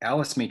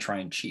 Alice may try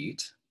and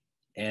cheat.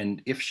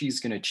 And if she's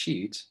going to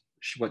cheat,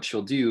 what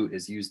she'll do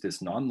is use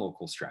this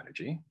non-local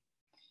strategy.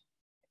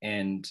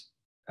 And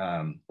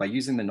by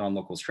using the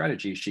non-local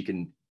strategy, she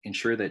can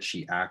ensure that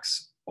she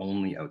acts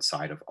only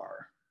outside of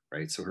R,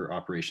 right? So her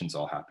operations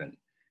all happen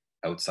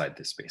outside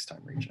this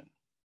space-time region.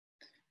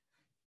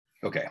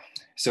 Okay,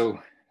 so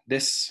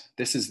this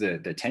is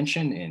the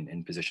tension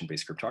in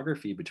position-based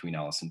cryptography between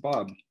Alice and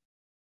Bob.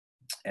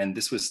 And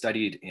this was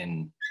studied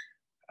in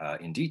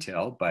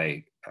detail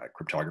by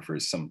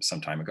cryptographers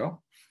some time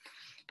ago.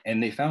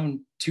 And they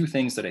found two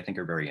things that I think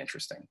are very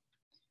interesting.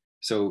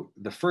 So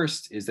the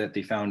first is that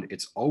they found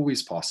it's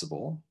always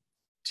possible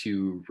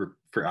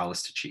for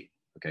Alice to cheat.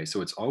 Okay,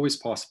 so it's always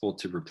possible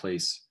to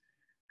replace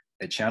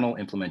a channel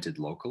implemented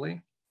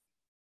locally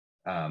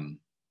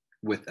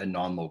with a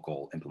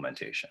non-local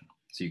implementation.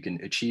 So you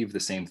can achieve the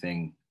same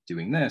thing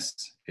doing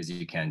this as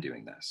you can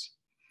doing this.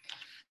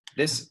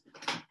 This,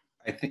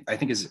 I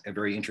think is a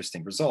very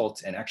interesting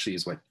result, and actually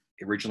is what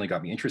originally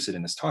got me interested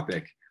in this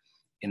topic,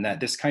 in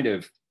that this kind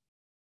of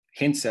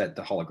hints at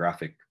the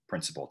holographic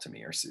principle to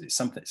me, or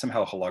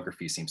somehow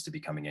holography seems to be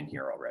coming in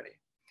here already.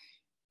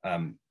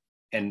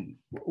 And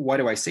why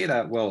do I say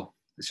that? Well,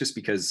 it's just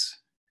because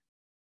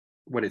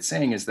what it's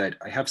saying is that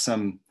I have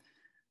some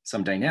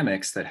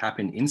dynamics that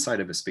happen inside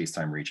of a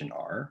space-time region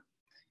R,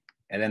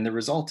 and then the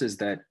result is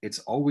that it's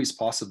always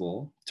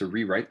possible to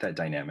rewrite that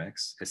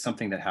dynamics as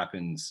something that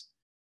happens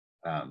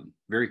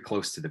very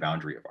close to the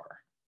boundary of R,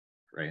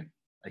 right?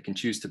 I can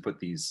choose to put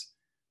these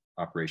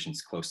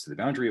operations close to the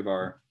boundary of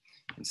R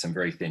in some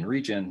very thin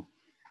region,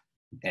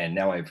 and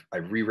now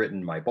I've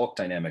rewritten my bulk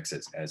dynamics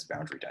as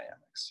boundary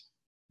dynamics.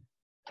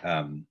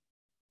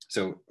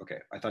 So, okay,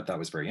 I thought that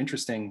was very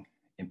interesting,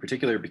 in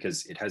particular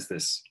because it has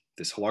this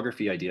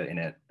holography idea in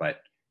it,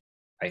 but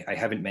I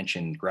haven't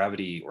mentioned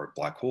gravity or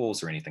black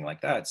holes or anything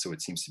like that, so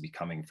it seems to be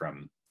coming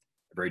from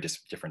a very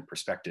different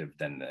perspective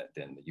than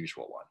the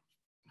usual one.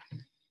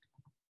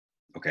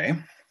 Okay.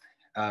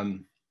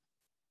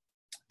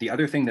 The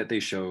other thing that they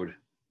showed,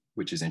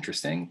 which is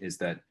interesting, is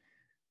that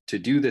to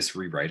do this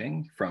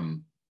rewriting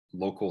from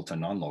local to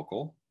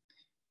non-local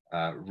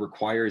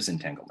requires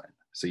entanglement.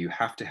 So you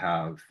have to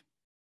have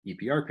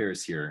EPR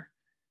pairs here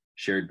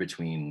shared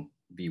between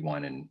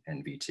V1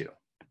 and V2.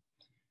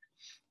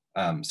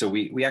 So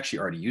we actually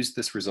already used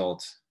this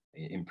result,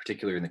 in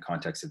particular in the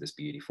context of this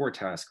B84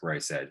 task, where I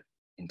said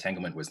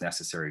entanglement was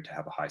necessary to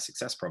have a high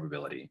success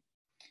probability.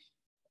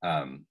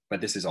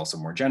 But this is also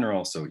more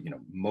general. So,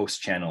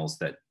 most channels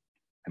that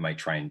I might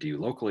try and do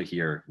locally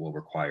here will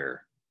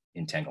require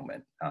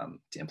entanglement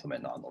to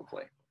implement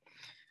non-locally.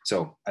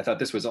 So I thought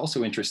this was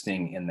also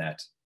interesting in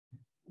that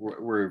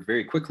we're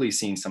very quickly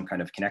seeing some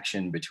kind of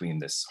connection between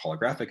this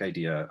holographic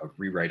idea of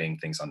rewriting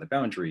things on the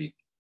boundary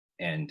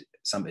and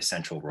some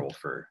essential role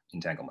for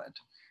entanglement.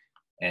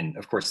 And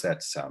of course,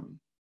 that's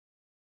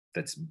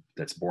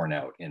borne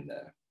out in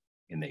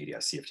the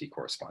ADS CFT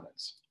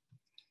correspondence.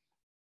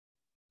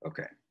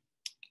 Okay.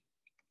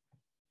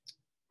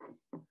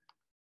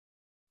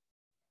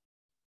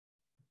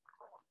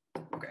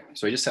 Okay,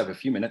 so I just have a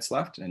few minutes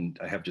left, and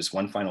I have just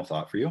one final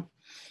thought for you.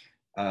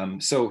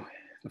 So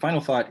the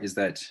final thought is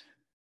that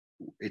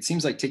it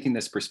seems like taking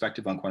this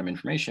perspective on quantum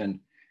information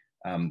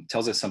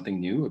tells us something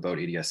new about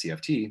ADS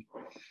CFT,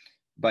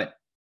 but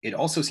it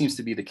also seems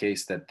to be the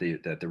case that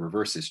the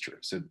reverse is true.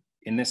 So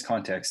in this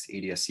context,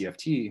 ADS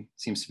CFT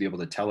seems to be able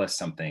to tell us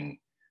something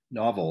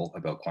novel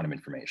about quantum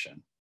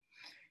information.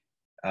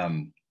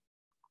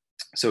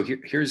 So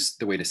here's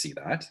the way to see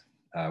that.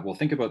 We'll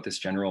think about this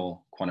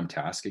general quantum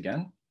task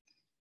again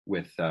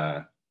with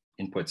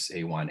inputs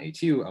A1,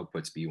 A2,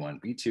 outputs B1,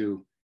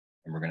 B2,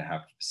 and we're going to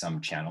have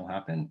some channel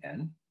happen,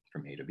 N,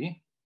 from A to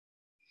B.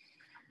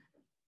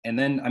 And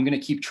then I'm going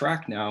to keep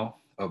track now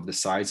of the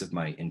size of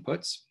my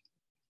inputs.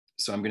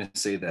 So I'm going to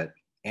say that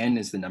N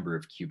is the number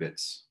of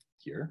qubits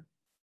here.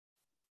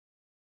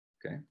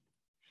 Okay.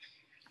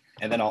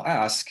 And then I'll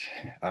ask,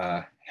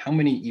 how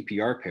many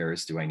EPR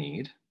pairs do I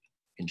need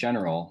in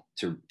general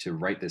to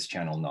write this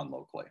channel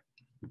non-locally?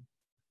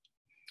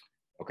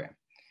 Okay.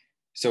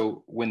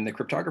 So when the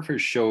cryptographers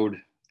showed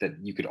that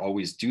you could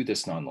always do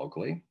this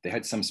non-locally, they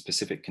had some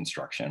specific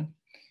construction.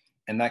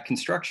 And that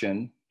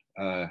construction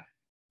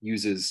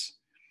uses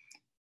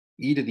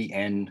e to the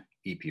n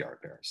EPR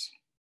pairs.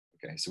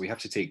 Okay, so we have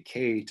to take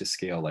k to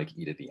scale like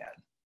e to the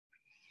n.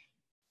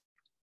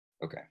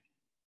 Okay.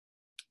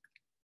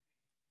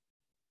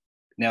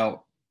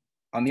 Now,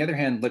 on the other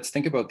hand, let's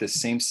think about this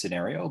same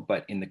scenario,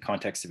 but in the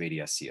context of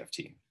ADS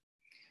CFT.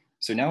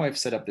 So now I've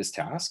set up this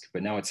task,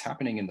 but now it's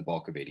happening in the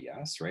bulk of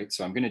ADS, right?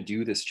 So I'm going to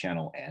do this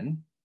channel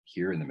n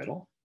here in the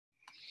middle.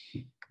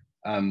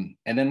 And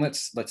then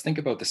let's think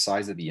about the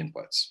size of the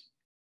inputs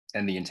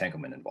and the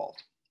entanglement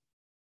involved.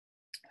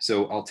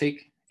 So I'll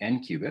take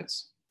n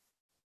qubits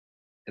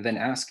and then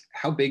ask,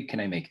 how big can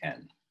I make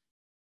n?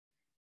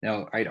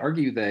 Now, I'd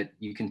argue that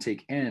you can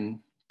take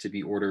n to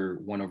be order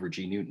 1 over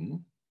g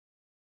Newton,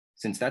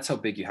 since that's how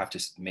big you have to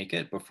make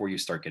it before you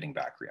start getting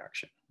back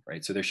reaction,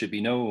 right? So there should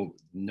be no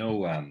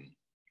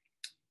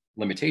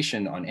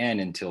limitation on n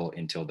until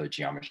the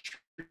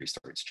geometry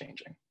starts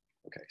changing.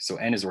 Okay, so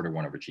n is order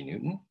 1 over g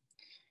Newton.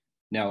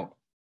 Now,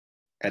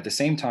 at the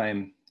same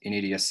time, in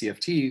ADS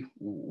CFT,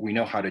 we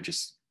know how to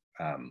just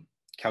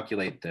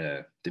calculate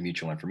the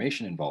mutual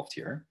information involved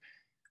here.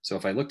 So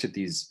if I looked at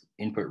these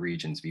input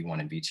regions V1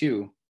 and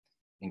V2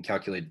 and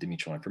calculated the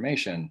mutual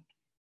information,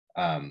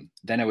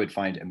 then I would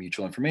find a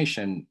mutual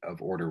information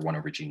of order 1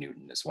 over g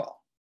Newton as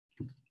well.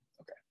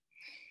 Okay,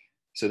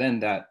 so then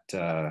that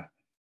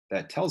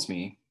tells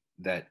me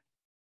that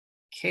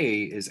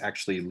k is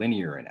actually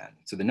linear in n.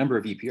 So the number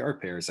of EPR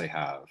pairs I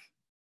have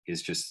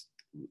is just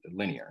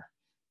linear.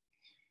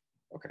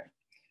 Okay,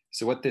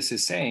 so what this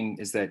is saying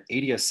is that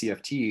ADS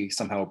CFT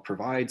somehow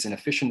provides an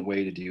efficient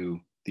way to do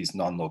these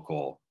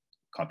non-local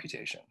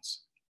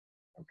computations.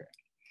 Okay,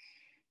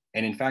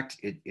 and in fact,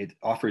 it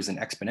offers an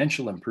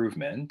exponential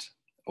improvement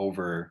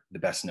over the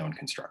best known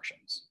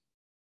constructions.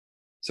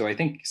 So I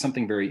think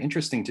something very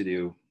interesting to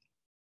do,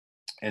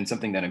 and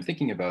something that I'm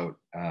thinking about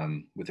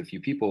with a few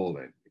people,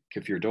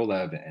 Kfir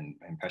Dolev and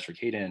Patrick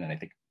Hayden, and I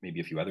think maybe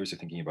a few others are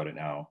thinking about it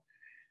now,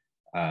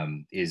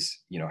 is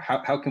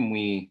how can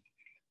we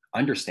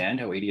understand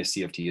how ADS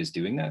CFT is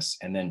doing this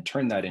and then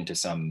turn that into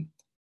some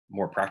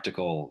more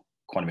practical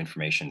quantum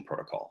information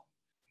protocol.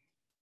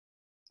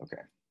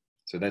 Okay,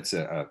 so that's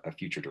a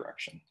future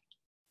direction.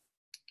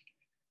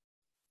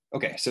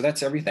 Okay, so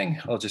that's everything.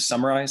 I'll just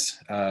summarize.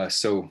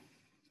 So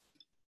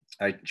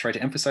I tried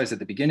to emphasize at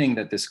the beginning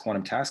that this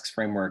quantum tasks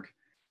framework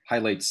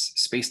highlights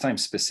space-time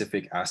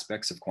specific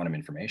aspects of quantum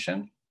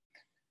information,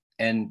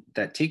 and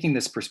that taking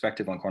this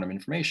perspective on quantum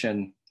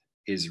information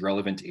is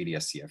relevant to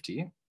ADS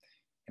CFT.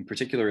 In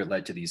particular, it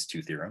led to these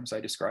 2 theorems I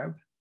described.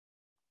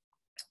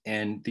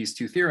 And these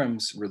 2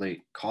 theorems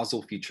relate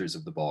causal features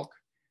of the bulk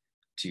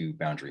to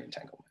boundary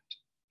entanglement.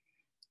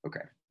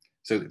 Okay,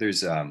 so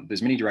there's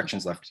many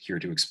directions left here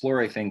to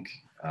explore, I think.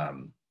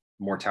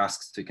 More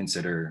tasks to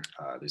consider.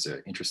 There's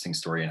an interesting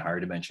story in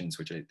higher dimensions,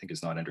 which I think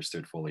is not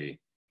understood fully.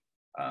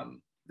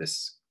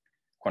 This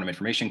quantum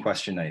information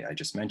question I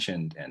just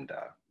mentioned, and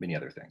many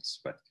other things,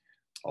 but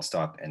I'll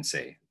stop and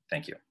say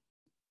thank you.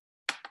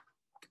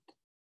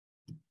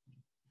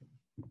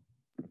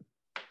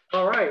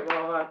 All right,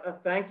 well,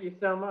 thank you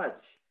so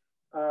much.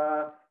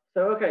 I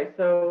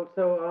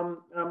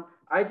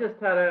just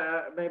had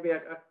maybe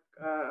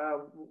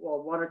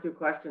well, 1 or 2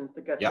 questions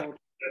to get things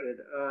started.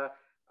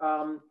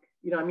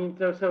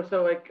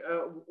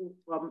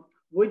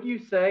 Would you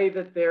say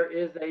that there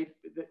is a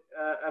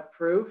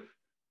proof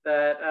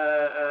that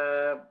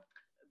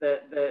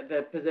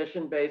that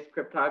position-based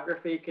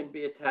cryptography can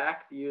be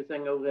attacked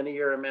using a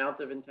linear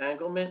amount of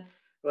entanglement?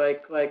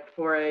 Like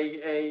for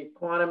a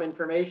quantum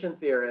information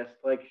theorist,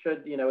 like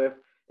should, if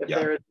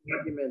there is an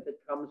argument that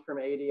comes from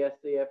ADS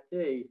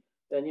CFT,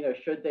 then,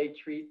 should they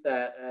treat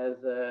that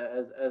as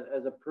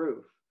a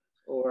proof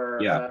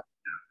or?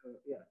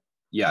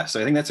 Yeah,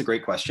 so I think that's a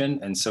great question.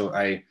 And so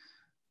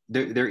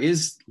there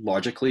is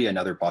logically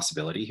another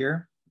possibility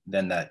here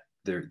than that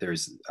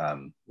there's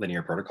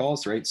linear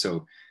protocols, right?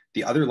 So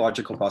the other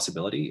logical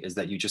possibility is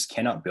that you just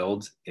cannot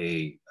build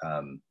a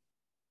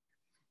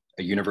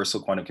universal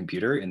quantum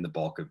computer in the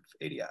bulk of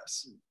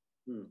ADS.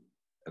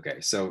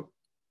 Okay, so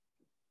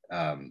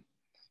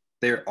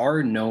there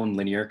are known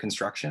linear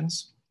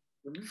constructions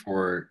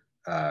for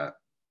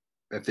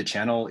if the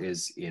channel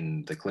is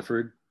in the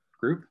Clifford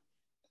group,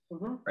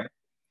 right?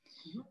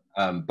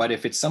 But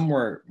if it's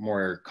somewhere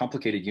more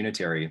complicated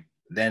unitary,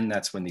 then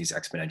that's when these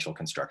exponential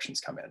constructions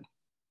come in.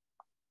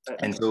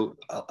 And so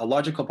a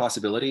logical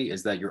possibility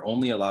is that you're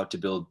only allowed to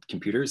build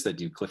computers that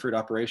do Clifford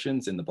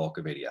operations in the bulk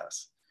of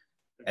ADS.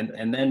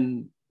 And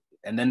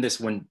then this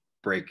wouldn't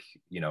break,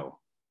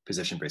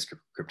 position-based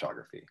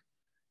cryptography,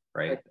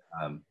 right?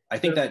 I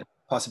think that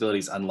possibility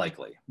is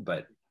unlikely,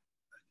 but.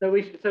 So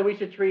we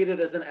should treat it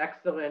as an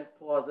excellent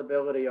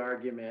plausibility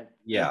argument.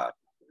 Yeah.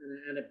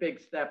 And a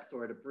big step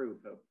toward a proof,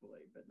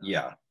 hopefully. But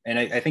yeah, and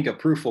I think a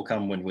proof will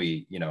come when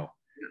we,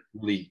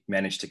 really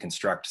manage to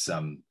construct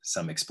some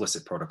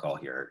explicit protocol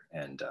here.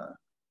 And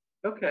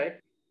okay,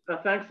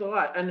 thanks a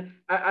lot. And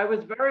I was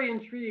very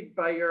intrigued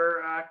by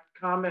your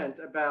comment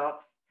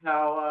about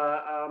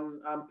how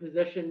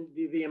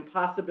the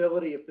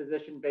impossibility of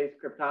position-based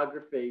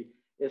cryptography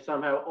is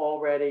somehow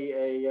already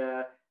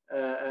a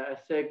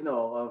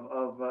signal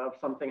of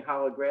something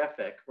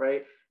holographic,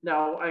 right?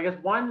 Now, I guess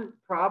one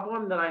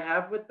problem that I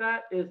have with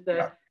that is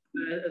Yeah,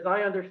 that, as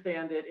I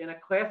understand it, in a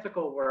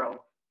classical world,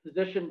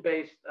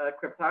 position-based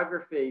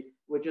cryptography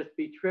would just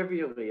be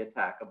trivially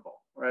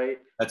attackable, right?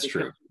 that's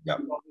Because true. Yeah.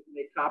 you always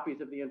make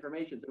copies of the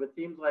information. So it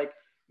seems like,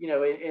 you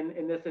know,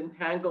 in this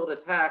entangled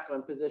attack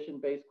on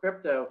position-based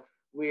crypto,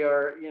 we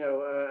are, you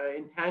know,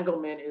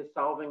 entanglement is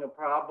solving a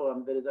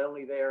problem that is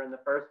only there in the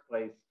first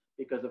place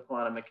because of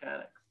quantum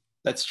mechanics.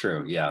 That's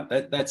true. Yeah,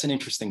 that's an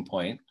interesting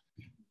point.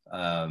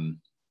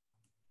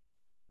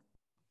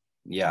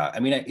 Yeah, I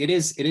mean, it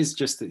is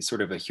just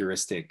sort of a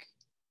heuristic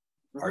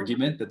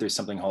argument that there's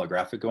something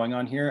holographic going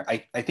on here.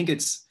 I think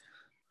it's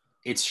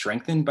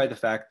strengthened by the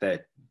fact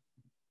that,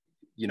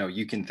 you know,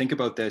 you can think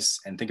about this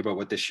and think about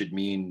what this should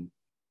mean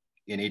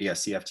in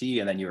ADS CFT,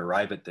 and then you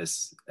arrive at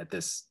this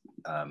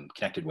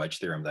connected wedge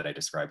theorem that I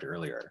described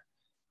earlier.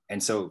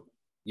 And so,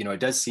 you know, it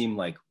does seem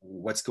like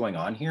what's going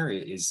on here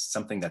is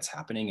something that's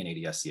happening in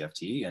ADS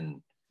CFT,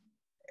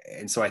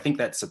 and so I think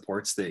that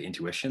supports the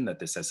intuition that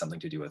this has something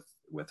to do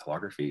with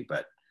holography.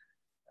 But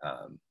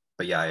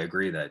yeah, I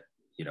agree that,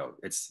 you know,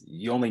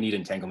 you only need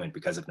entanglement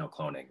because of no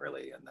cloning,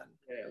 really. And then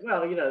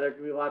well, you know, there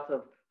can be lots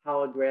of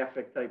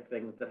holographic type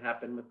things that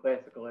happen with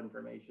classical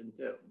information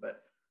too,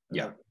 but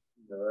yeah.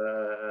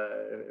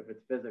 If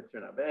it's physics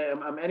or not. But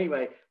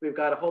anyway, we've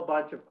got a whole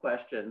bunch of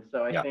questions.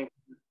 So I think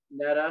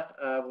Netta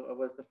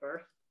was the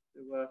first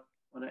to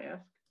want to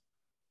ask.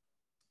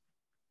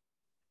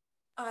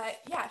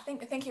 Yeah,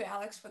 thank you,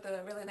 Alex, for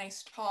the really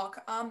nice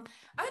talk. I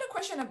had a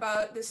question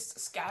about this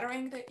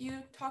scattering that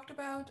you talked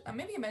about.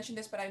 Maybe you mentioned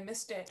this, but I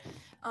missed it.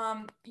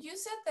 You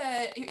said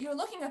that you're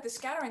looking at the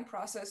scattering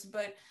process,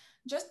 but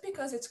just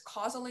because it's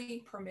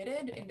causally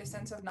permitted in the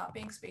sense of not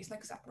being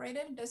space-like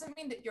separated doesn't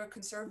mean that you're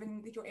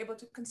able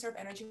to conserve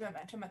energy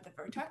momentum at the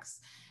vertex,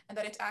 and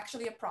that it's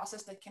actually a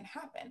process that can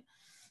happen.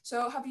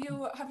 So have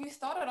you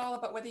thought at all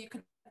about whether you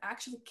can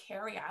actually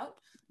carry out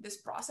this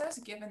process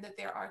given that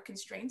there are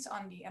constraints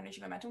on the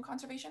energy momentum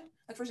conservation?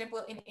 Like, for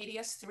example, in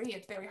ADS3,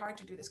 it's very hard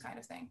to do this kind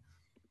of thing.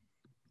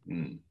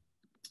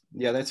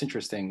 Yeah, that's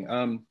interesting.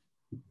 I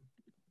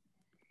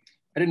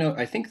don't know.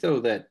 I think,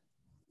 though, that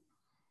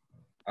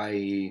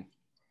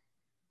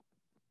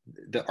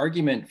the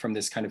argument from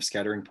this kind of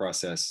scattering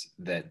process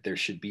that there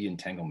should be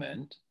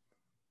entanglement,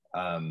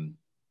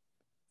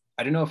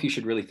 I don't know if you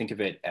should really think of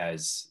it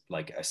as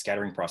like a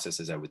scattering process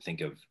as I would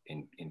think of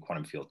in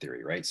quantum field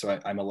theory, right? So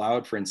I'm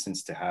allowed, for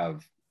instance, to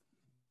have,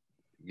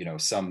 you know,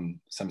 some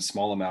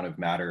small amount of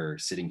matter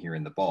sitting here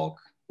in the bulk,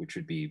 which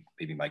would be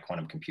maybe my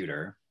quantum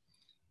computer,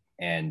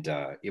 and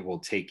it will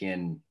take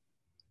in,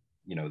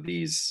 you know,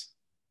 these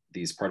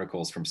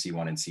particles from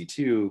C1 and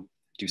C2,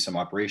 do some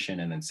operation,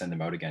 and then send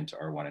them out again to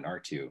R1 and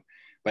R2.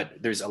 But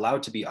there's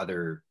allowed to be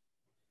other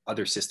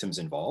systems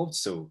involved.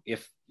 So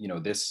if, you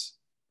know,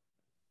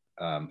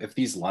 if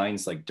these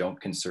lines like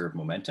don't conserve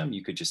momentum,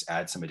 you could just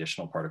add some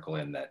additional particle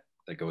in that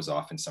goes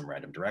off in some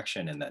random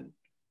direction, and then.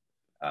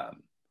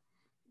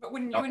 But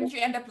wouldn't you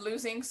end up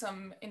losing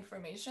some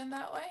information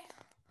that way?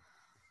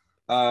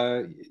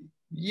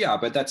 Yeah,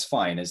 but that's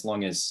fine as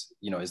long as,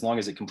 you know, as long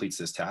as it completes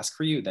this task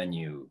for you, then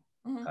you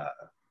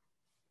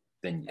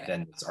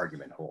then this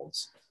argument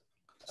holds.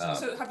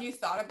 So have you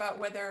thought about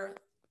whether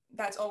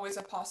that's always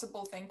a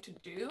possible thing to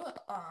do,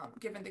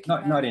 given the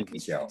not in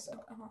detail?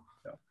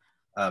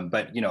 No.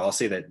 But, you know, I'll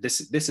say that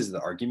this is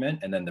the argument,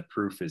 and then the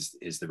proof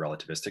is the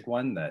relativistic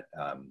one that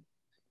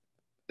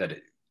that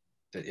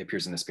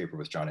appears in this paper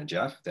with John and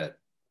Jeff. That,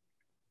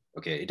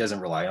 okay, it doesn't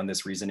rely on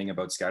this reasoning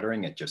about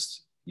scattering; it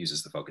just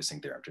uses the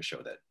focusing theorem to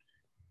show that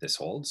this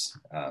holds.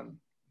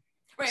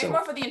 Right, so, and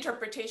more for the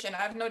interpretation. I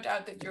have no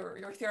doubt that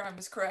your theorem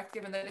is correct,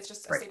 given that it's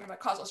just a statement about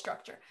causal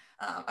structure.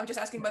 I'm just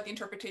asking about the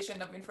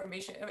interpretation of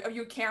information. Are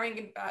you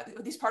carrying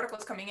these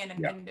particles coming in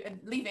and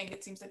leaving?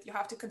 It seems that you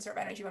have to conserve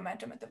energy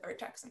momentum at the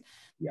vertex. And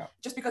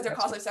just because they're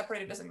causally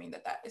separated doesn't mean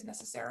that is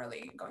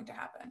necessarily going to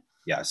happen.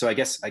 Yeah, so I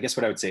guess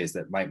what I would say is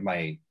that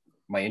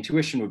my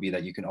intuition would be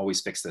that you can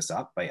always fix this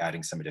up by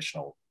adding some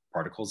additional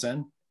particles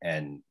in,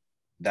 and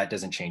that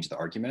doesn't change the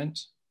argument.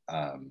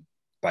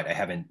 But I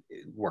haven't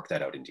worked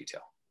that out in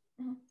detail.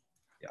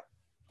 Yeah,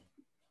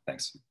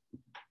 thanks.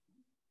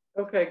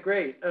 Okay,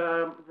 great.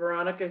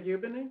 Veronica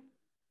Hubany.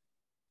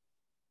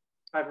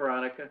 Hi,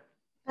 Veronica.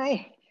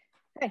 Hi.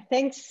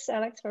 Thanks,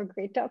 Alex, for a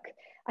great talk.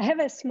 I have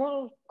a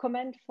small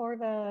comment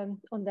on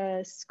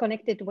the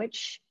connected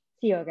wedge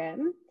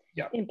theorem.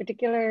 Yeah. In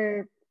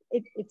particular,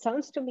 it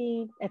sounds to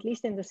me, at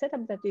least in the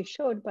setup that you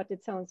showed, but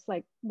it sounds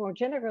like more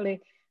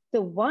generally,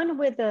 the one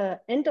with the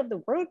end of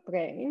the world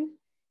brane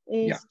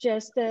is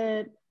just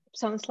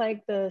sounds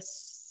like the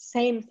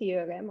same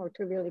theorem or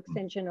trivial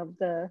extension of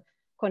the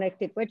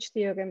connected wedge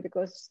theorem,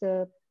 because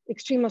the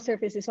extremal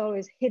surfaces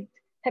always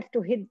have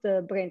to hit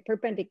the brane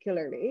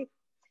perpendicularly.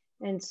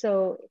 And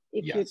so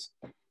if you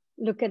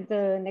look at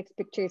the next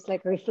picture, it's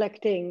like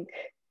reflecting.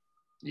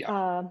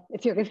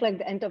 If you reflect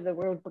the end of the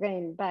world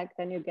brane back,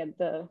 then you get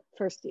the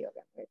first theorem,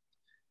 right?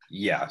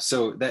 Yeah,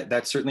 so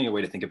that's certainly a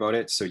way to think about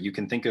it. So you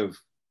can think of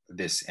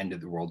this end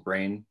of the world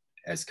brane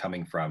as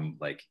coming from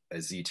like a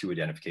Z2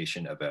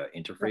 identification of a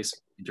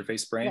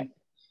interface brane. Right.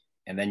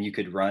 And then you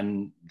could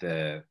run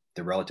the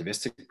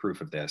relativistic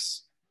proof of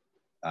this.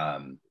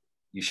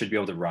 You should be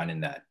able to run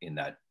in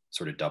that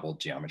sort of doubled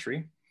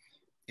geometry.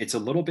 It's a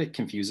little bit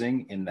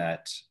confusing in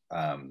that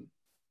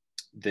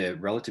the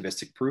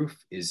relativistic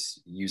proof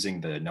is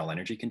using the null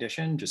energy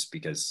condition just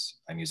because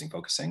I'm using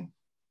focusing.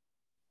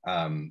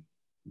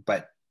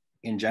 But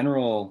in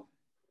general,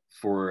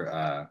 for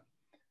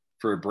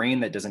a brane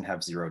that doesn't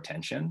have zero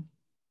tension,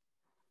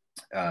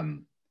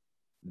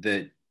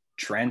 the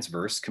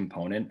transverse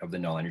component of the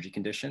null energy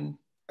condition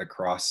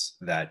across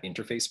that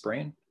interface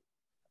brane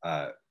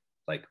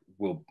like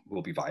will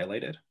be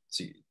violated.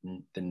 So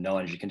the null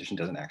energy condition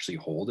doesn't actually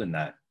hold in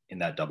that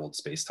doubled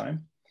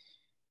spacetime.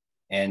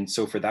 And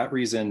so for that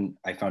reason,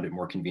 I found it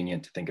more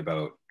convenient to think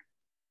about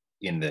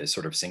in the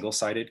sort of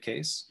single-sided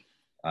case.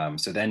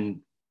 So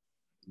then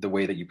the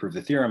way that you prove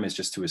the theorem is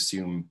just to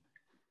assume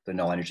the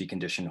null energy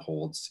condition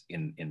holds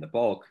in the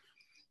bulk,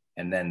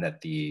 and then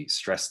that the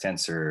stress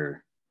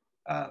tensor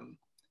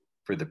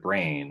for the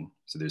brane,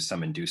 so there's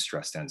some induced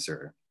stress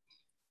tensor,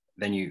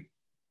 then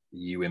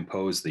you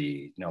impose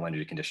the null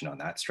energy condition on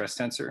that stress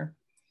tensor.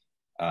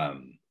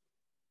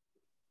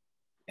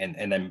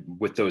 And then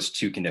with those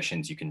two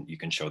conditions, you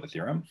can show the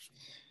theorem.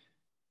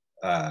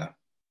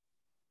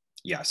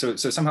 Yeah, so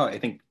somehow I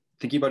think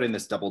thinking about it in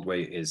this doubled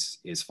way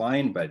is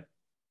fine, but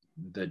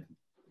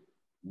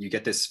you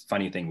get this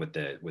funny thing with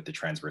the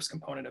transverse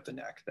component of the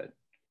neck that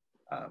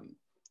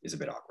is a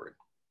bit awkward.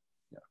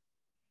 Yeah.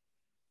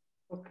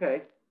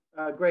 Okay,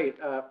 great.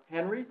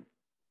 Henry?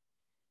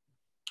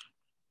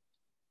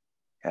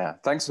 Yeah,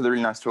 thanks for the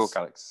really nice talk,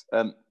 Alex.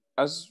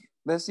 As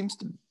there seems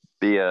to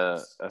be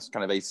a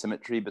kind of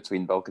asymmetry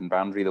between bulk and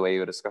boundary, the way you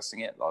were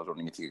discussing it. I was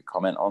wondering if you could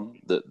comment on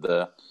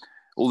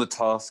all the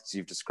tasks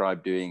you've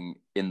described doing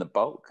in the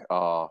bulk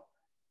are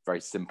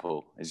very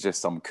simple. It's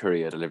just some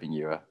courier delivering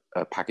you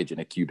a package in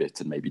a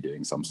qubit and maybe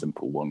doing some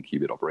simple 1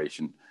 qubit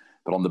operation.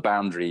 But on the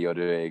boundary, you're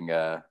doing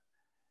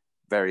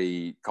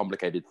very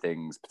complicated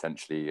things,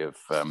 potentially of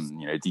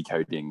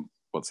decoding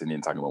what's in the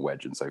entanglement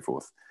wedge and so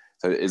forth.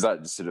 So is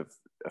that just sort of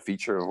a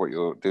feature of what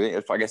you're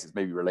doing? I guess it's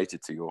maybe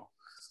related to your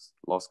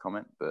last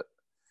comment, but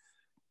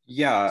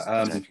yeah, I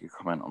don't know if you could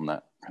comment on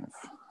that kind of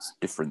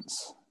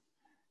difference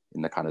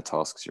in the kind of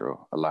tasks you're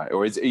allowing,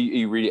 or are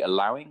you really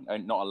allowing,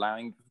 not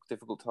allowing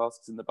difficult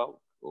tasks in the bulk,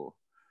 or?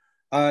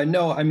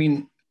 No, I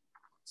mean,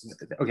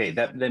 okay,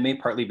 that may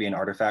partly be an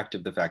artifact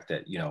of the fact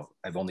that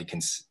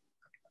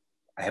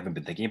I haven't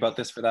been thinking about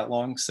this for that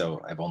long, so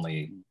I've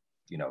only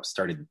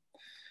started.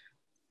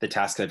 The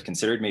tasks I've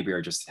considered maybe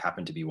are just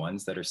happen to be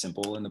ones that are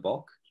simple in the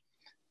bulk,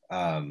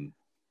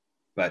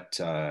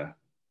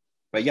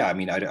 but yeah, I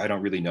mean, I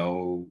don't really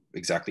know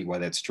exactly why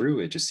that's true.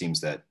 It just seems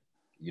that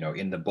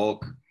in the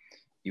bulk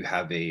you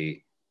have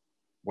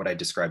what I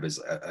describe as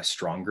a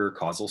stronger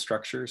causal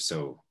structure.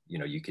 So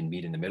you can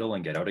meet in the middle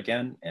and get out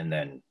again, and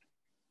then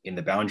in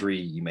the boundary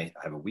you may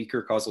have a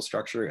weaker causal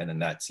structure, and then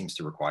that seems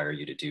to require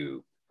you to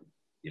do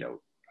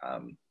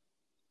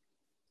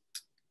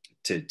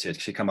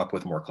to come up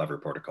with more clever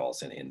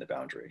protocols in the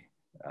boundary.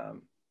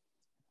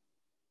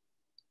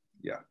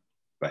 Yeah,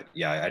 but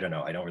yeah, I don't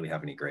know. I don't really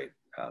have any great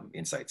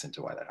insights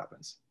into why that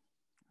happens.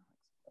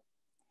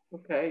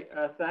 Okay,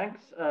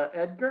 thanks.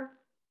 Edgar?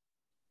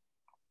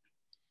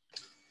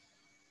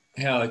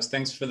 Hey, Alex,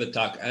 thanks for the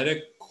talk. I had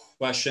a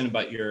question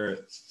about your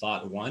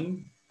thought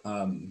one.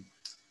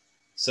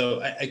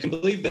 So I can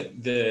believe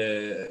that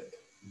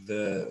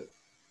the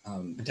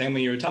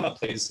entanglement you were talking about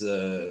plays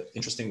an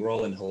interesting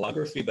role in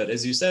holography, but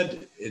as you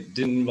said, it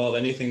didn't involve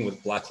anything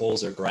with black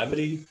holes or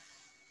gravity.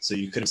 So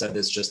you could have said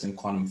this just in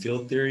quantum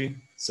field theory.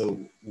 So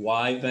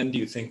why then do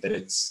you think that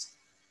it's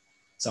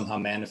somehow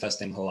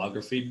manifesting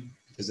holography?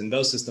 Because in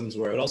those systems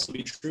where it would also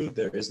be true,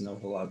 there is no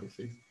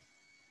holography.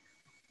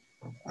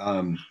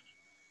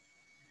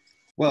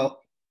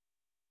 Well,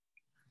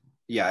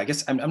 yeah, I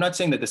guess I'm not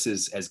saying that this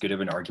is as good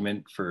of an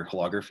argument for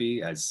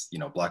holography as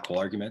black hole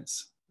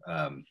arguments.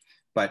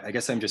 But I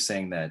guess I'm just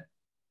saying that,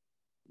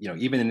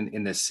 even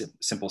in this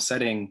simple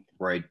setting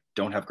where I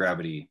don't have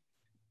gravity,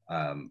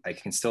 I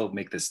can still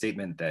make the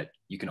statement that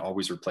you can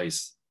always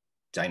replace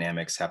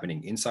dynamics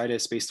happening inside a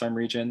space-time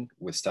region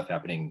with stuff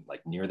happening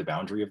like near the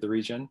boundary of the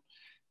region.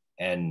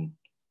 And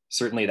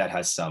certainly that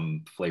has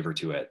some flavor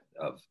to it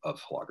of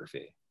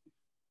holography.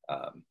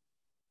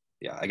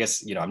 Yeah, I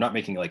guess, I'm not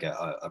making like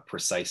a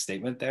precise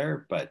statement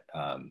there, but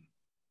I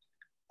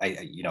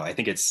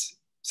think it's,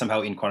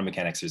 somehow in quantum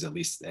mechanics, there's at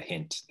least a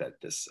hint that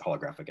this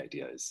holographic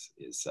idea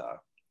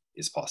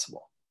is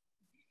possible.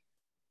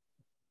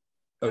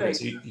 Okay,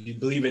 so you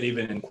believe it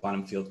even in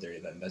quantum field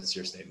theory, then? That's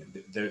your statement.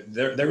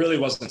 There really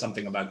wasn't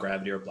something about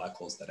gravity or black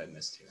holes that I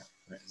missed here.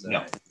 Right? No,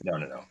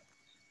 right? No.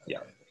 Yeah.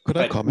 Could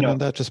I comment on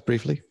that just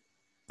briefly?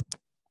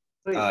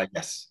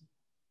 Yes.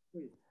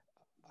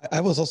 I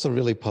was also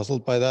really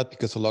puzzled by that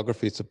because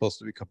holography is supposed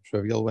to become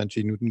trivial when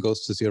G Newton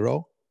goes to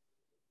 0.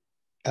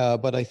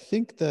 But I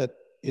think that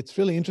it's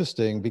really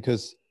interesting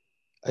because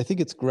I think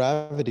it's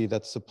gravity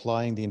that's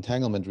supplying the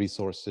entanglement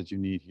resource that you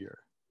need here.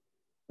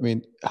 I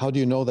mean, how do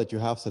you know that you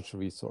have such a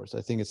resource?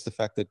 I think it's the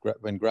fact that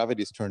when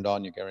gravity is turned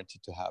on, you're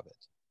guaranteed to have it.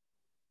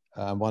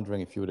 I'm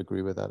wondering if you would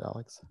agree with that,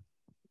 Alex.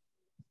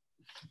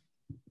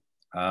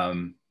 I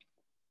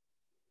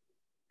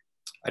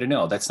don't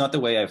know. That's not the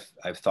way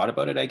I've thought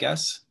about it, I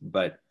guess.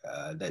 But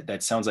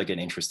that sounds like an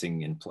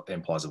interesting and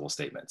implausible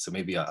statement. So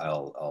maybe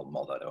I'll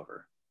mull that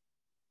over.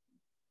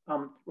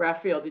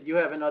 Raphael, did you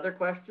have another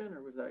question,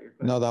 or was that your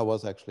question? No, that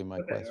was actually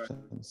my question. All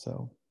right.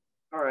 So,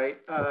 all right.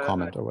 Or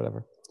comment or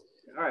whatever.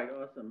 All right,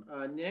 awesome.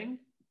 Ning?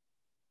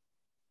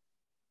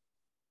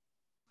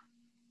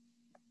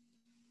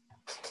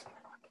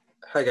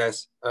 Hi,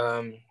 guys.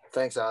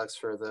 Thanks, Alex,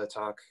 for the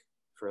talk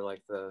for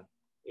like the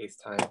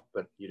 8th time,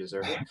 but you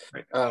deserve it.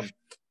 Right.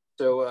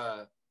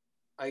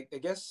 I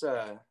guess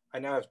I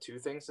now have 2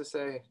 things to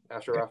say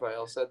after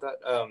Raphael said that.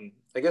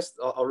 I guess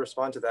I'll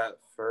respond to that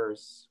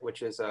first,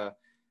 which is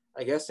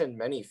I guess in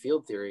many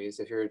field theories,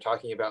 if you're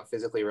talking about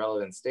physically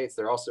relevant states,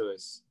 there also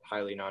is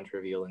highly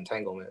non-trivial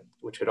entanglement,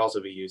 which could also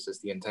be used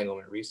as the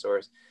entanglement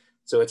resource.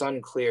 So it's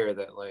unclear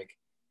that like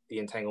the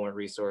entanglement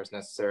resource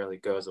necessarily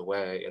goes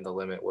away in the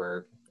limit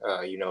where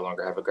you no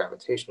longer have a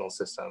gravitational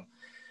system.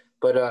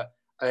 But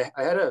I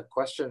had a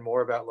question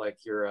more about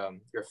like your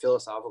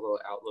philosophical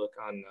outlook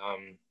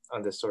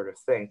on this sort of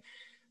thing.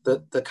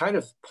 The kind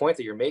of point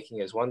that you're making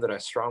is one that I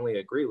strongly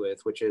agree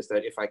with, which is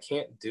that if I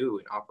can't do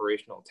an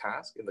operational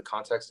task in the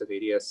context of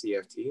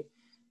ADS-CFT,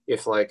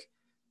 if like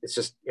it's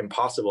just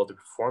impossible to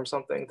perform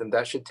something, then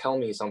that should tell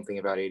me something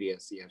about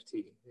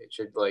ADS-CFT. It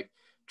should like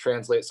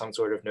translate some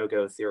sort of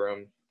no-go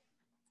theorem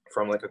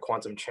from like a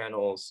quantum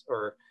channels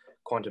or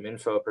quantum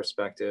info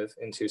perspective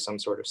into some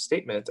sort of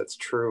statement that's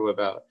true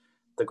about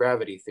the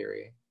gravity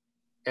theory.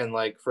 And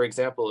like, for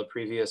example, a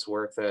previous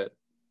work that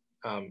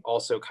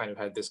also kind of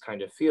had this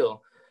kind of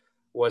feel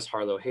was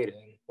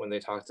Harlow-Hayden, when they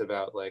talked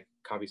about like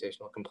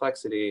computational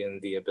complexity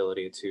and the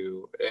ability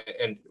to,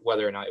 and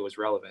whether or not it was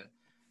relevant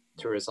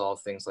to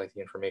resolve things like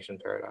the information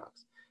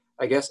paradox.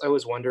 I guess I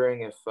was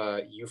wondering if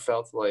you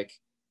felt like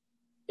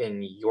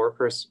in your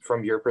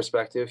from your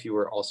perspective, you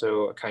were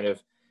also kind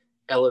of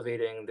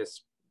elevating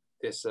this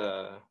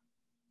I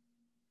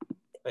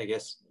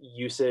guess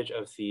usage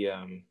of the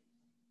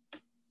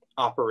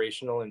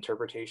operational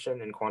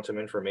interpretation in quantum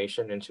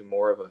information into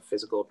more of a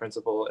physical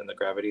principle in the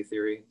gravity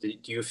theory. Do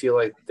you feel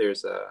like there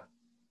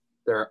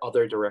are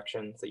other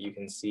directions that you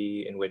can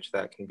see in which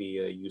that can be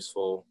a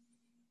useful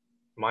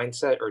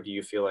mindset, or do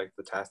you feel like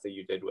the task that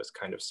you did was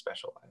kind of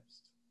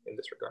specialized in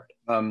this regard?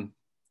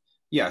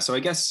 Yeah, so I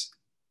guess,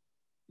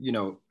 you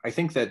know, I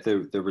think that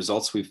the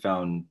results we've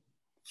found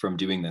from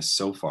doing this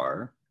so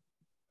far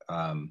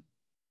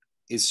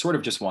is sort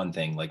of just one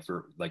thing, like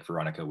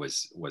Veronica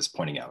was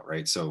pointing out,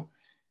 right? So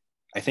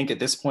I think at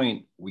this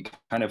point, we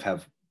kind of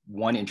have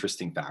one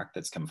interesting fact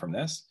that's come from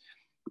this.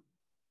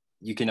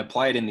 You can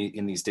apply it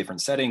in these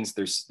different settings.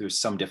 There's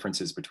some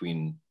differences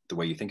between the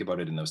way you think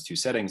about it in those 2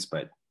 settings,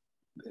 but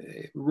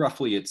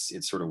roughly it's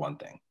sort of one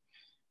thing.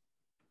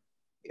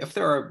 If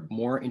there are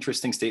more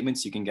interesting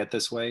statements you can get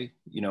this way,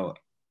 you know,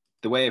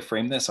 the way I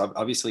frame this,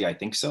 obviously I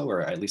think so, or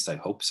at least I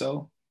hope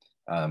so.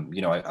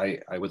 You know, I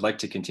would like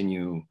to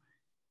continue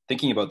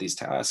thinking about these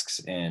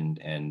tasks and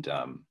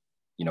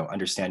you know,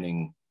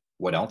 understanding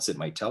what else it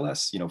might tell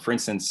us. You know, for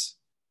instance,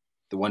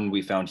 the one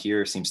we found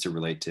here seems to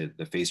relate to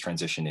the phase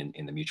transition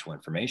in the mutual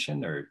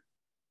information, or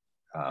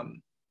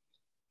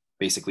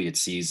basically it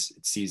sees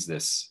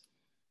this,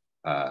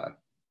 right.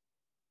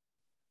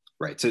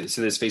 So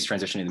this phase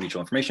transition in the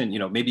mutual information, you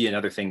know, maybe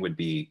another thing would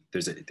be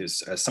there's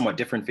a somewhat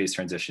different phase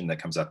transition that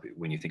comes up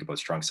when you think about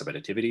strong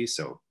subadditivity.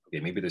 So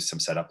okay, maybe there's some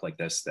setup like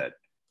this that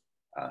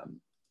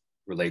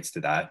relates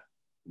to that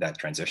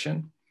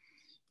transition.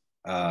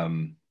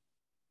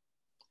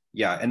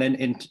 Yeah, and then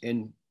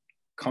in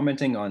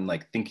commenting on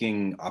like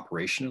thinking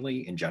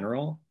operationally in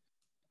general,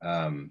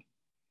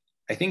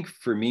 I think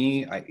for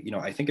me,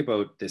 I think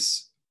about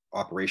this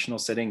operational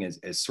setting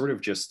as sort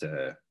of just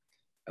a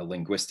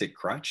linguistic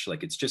crutch.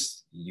 Like it's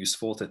just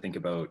useful to think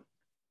about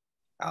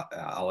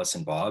Alice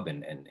and Bob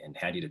and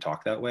handy to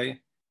talk that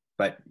way.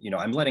 But you know,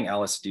 I'm letting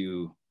Alice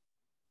do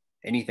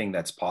anything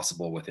that's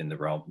possible within the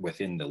realm,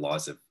 within the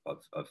laws of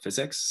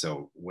physics.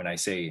 So when I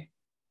say,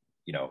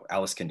 you know,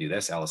 Alice can do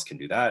this, Alice can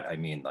do that, I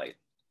mean like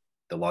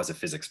the laws of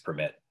physics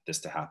permit this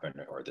to happen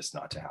or this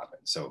not to happen.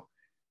 So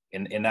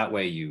in that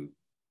way,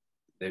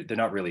 they're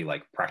not really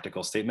like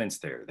practical statements,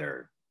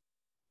 they're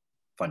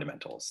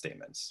fundamental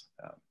statements.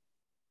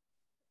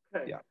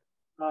 Okay. Yeah.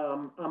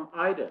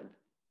 Aiden.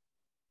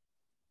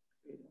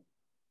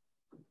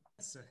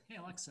 Yes, hey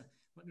Alexa,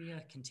 let me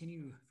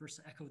continue first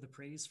to echo the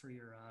praise for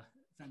your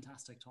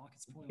fantastic talk.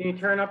 It's Can you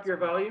turn up your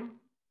volume?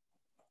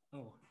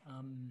 Oh,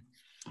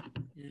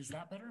 is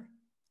that better?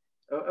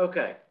 Oh,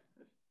 okay.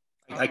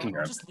 I can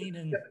I'll just lean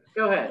in.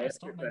 Go ahead. I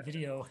stopped my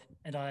video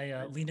and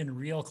I leaned in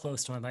real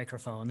close to my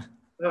microphone.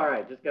 All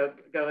right, just go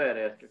ahead,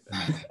 ask your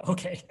question.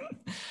 Okay.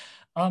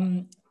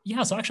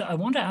 Yeah, so actually I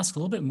wanted to ask a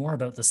little bit more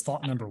about this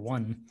thought number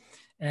 1.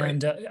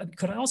 And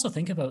could I also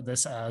think about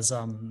this as,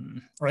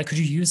 or could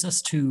you use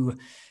this to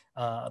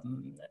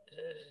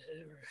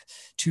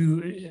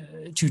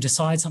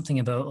decide something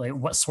about like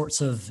what sorts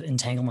of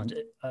entanglement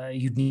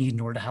you'd need in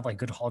order to have like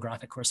good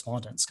holographic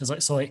correspondence?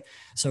 Because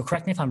so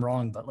correct me if I'm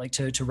wrong, but like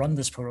to run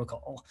this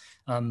protocol,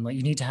 like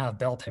you need to have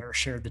bell pairs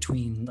shared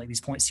between like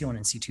these points C1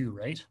 and C2,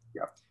 right?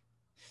 Yeah.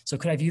 So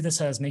could I view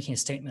this as making a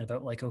statement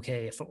about like,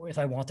 okay, if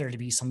I want there to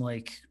be some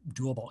like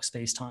dual bulk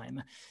space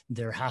time,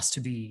 there has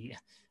to be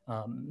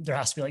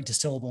like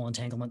distillable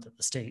entanglement at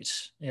the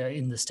state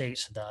in the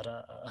state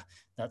that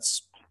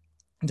that's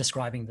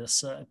describing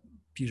this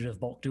putative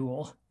bulk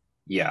dual.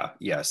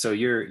 Yeah. So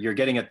you're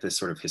getting at this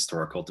sort of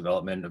historical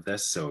development of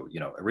this. So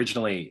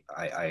originally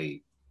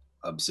I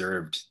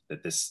observed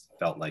that this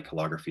felt like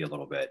holography a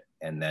little bit,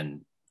 and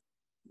then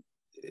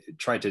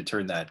tried to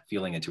turn that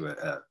feeling into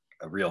a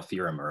real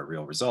theorem or a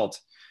real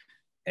result,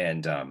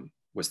 and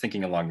was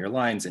thinking along your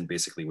lines, and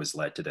basically was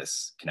led to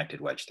this connected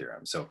wedge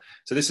theorem. So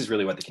this is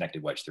really what the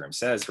connected wedge theorem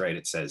says, right?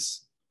 It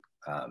says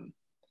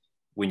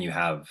when you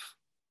have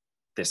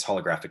this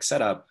holographic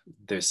setup,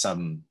 there's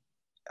some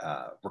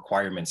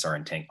requirements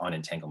on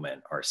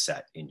entanglement are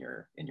set in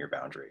your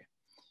boundary.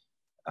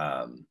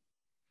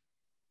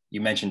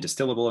 You mentioned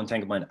distillable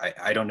entanglement.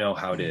 I don't know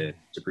how to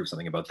prove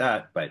something about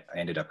that, but I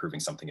ended up proving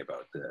something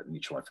about the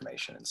mutual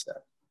information instead.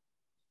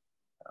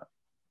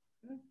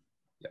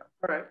 Yeah.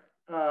 All right.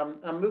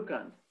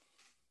 Mukund.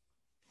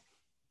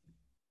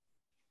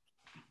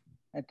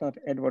 I thought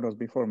Edward was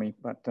before me,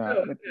 but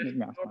All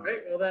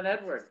right. Well then,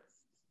 Edward.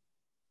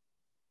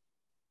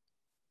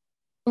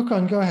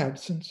 Mukund, go ahead,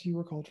 since you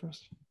were called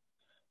first.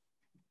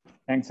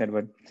 Thanks,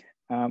 Edward.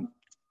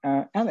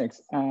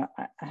 Alex, I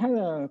had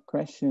a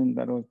question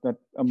that was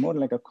more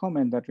like a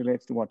comment that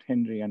relates to what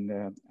Henry and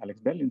Alex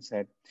Berlin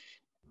said.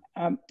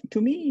 To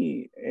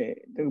me,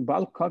 the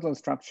bulk causal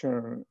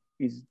structure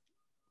is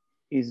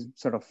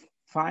sort of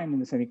fine in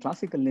the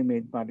semi-classical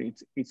limit, but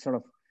it's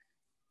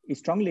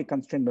strongly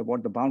constrained by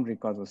what the boundary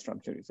causal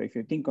structure is. So if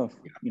you think of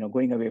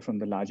going away from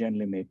the large N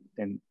limit,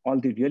 then all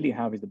they really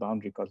have is the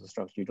boundary causal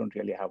structure. You don't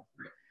really have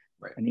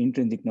an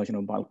intrinsic notion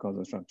of bulk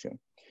causal structure.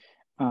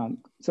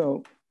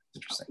 So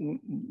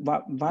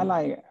while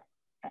I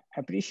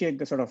appreciate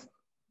the sort of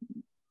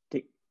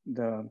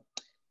the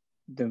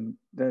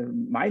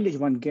mileage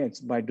one gets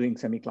by doing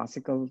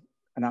semi-classical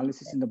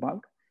analysis in the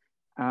bulk,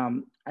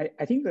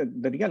 I think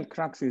that the real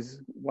crux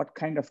is what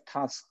kind of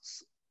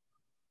tasks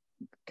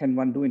can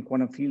one do in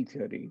quantum field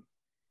theory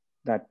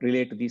that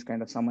relate to these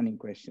kind of summoning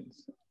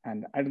questions.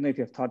 And I don't know if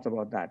you have thoughts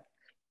about that.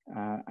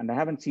 And I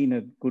haven't seen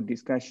a good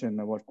discussion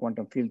about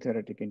quantum field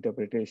theoretic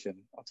interpretation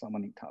of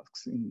summoning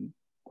tasks in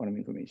quantum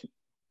information.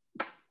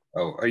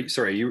 Oh, are you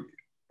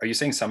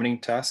saying summoning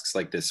tasks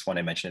like this one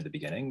I mentioned at the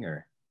beginning,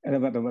 or?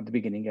 About the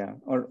beginning, yeah.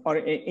 Or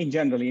in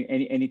general,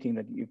 anything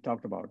that you've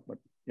talked about, but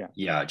yeah.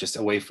 Yeah, just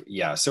away from,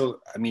 yeah. So,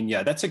 I mean,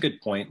 yeah, that's a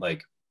good point.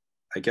 Like,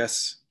 I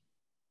guess,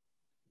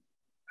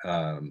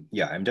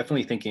 yeah, I'm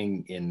definitely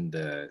thinking in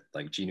the,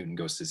 like, G Newton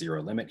goes to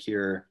zero limit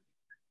here.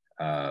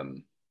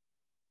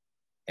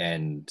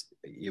 And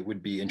it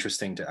would be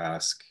interesting to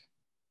ask,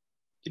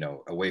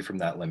 away from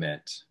that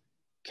limit,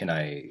 can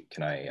I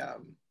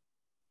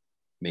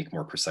make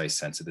more precise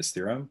sense of this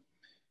theorem?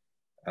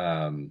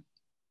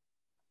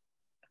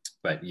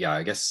 But yeah,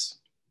 I guess,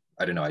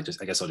 I don't know. I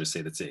guess I'll just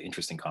say that's an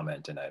interesting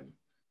comment, and I'm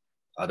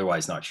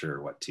otherwise not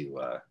sure what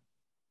to,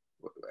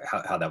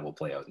 how that will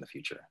play out in the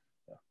future.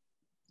 Yeah.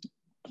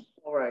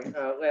 All right,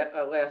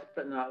 last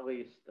but not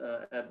least,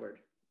 Edward.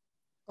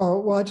 Oh,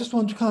 well, I just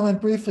wanted to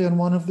comment briefly on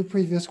one of the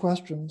previous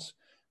questions,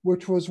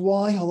 which was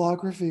why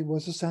holography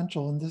was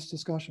essential in this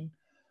discussion.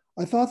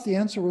 I thought the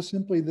answer was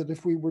simply that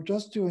if we were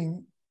just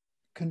doing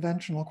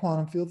conventional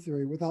quantum field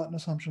theory without an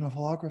assumption of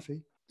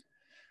holography,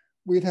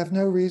 we'd have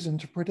no reason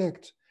to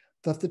predict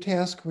that the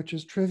task, which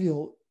is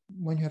trivial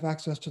when you have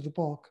access to the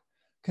bulk,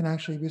 can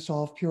actually be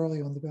solved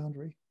purely on the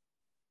boundary.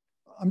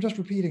 I'm just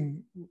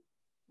repeating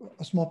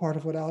a small part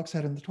of what Alex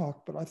said in the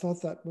talk, but I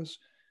thought that was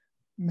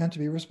meant to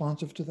be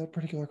responsive to that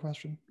particular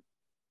question.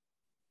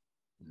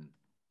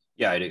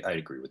 Yeah, I'd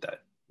agree with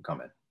that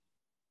comment.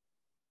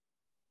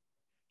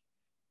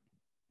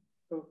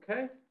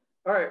 Okay.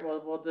 All right.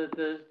 Well,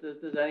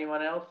 does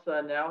anyone else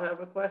now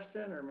have a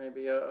question, or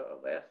maybe a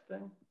last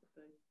thing?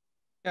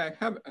 Yeah,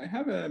 I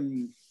have a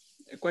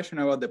question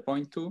about the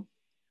point two.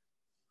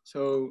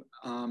 So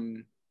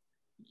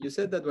you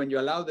said that when you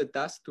allow the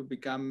task to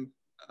become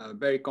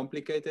very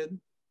complicated,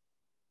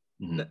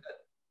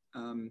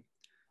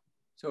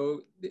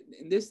 so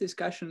in these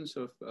discussions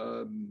of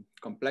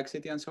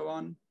complexity and so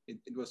on,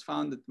 it was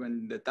found that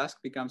when the task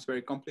becomes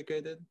very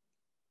complicated,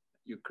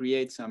 you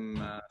create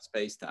some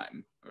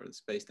space-time, or the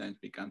space-time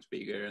becomes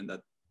bigger, and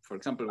that, for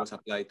example, was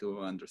applied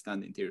to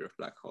understand the interior of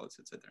black holes,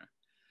 etc.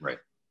 Right.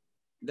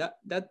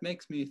 That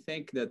makes me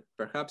think that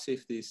perhaps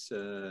if this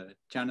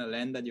channel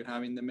N that you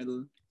have in the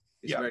middle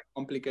is very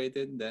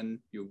complicated, then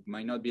you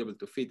might not be able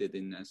to fit it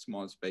in a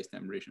small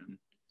space-time region.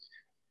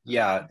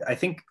 Yeah, I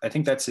think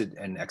that's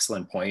an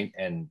excellent point,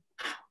 and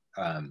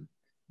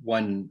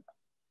one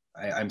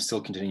I'm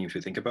still continuing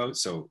to think about.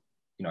 So,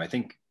 I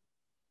think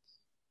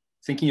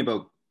thinking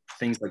about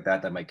things like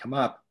that might come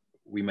up,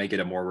 we might get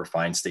a more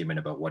refined statement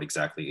about what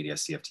exactly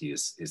ADS-CFT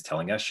is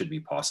telling us should be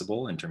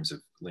possible in terms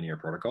of linear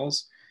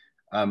protocols.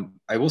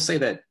 I will say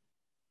that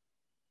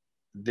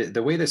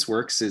the way this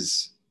works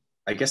is,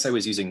 I guess I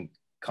was using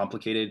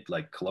complicated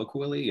like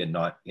colloquially and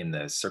not in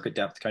the circuit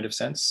depth kind of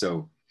sense.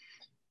 So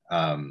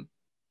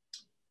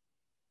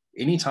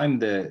anytime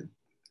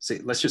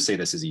let's just say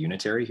this is a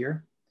unitary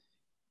here.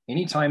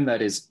 Anytime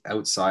that is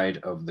outside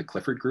of the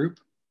Clifford group,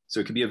 so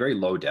it could be a very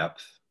low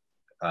depth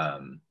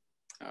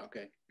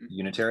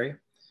unitary.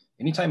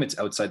 Anytime it's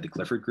outside the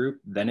Clifford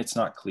group, then it's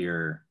not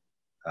clear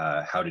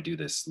how to do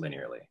this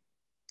linearly.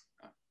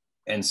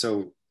 And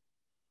so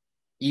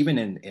even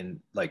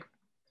in like,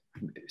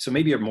 so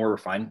maybe a more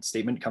refined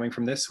statement coming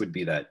from this would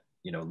be that,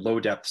 low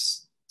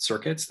depth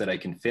circuits that I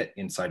can fit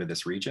inside of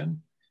this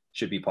region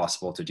should be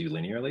possible to do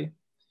linearly.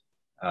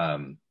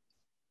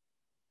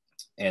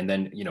 And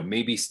then,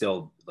 maybe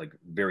still like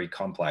very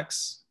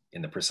complex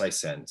in the precise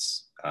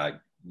sense,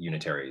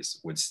 unitaries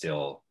would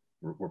still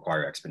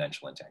require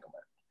exponential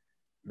entanglement.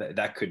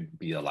 That could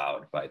be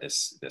allowed by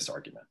this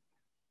argument.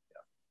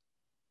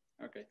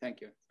 Yeah. Okay,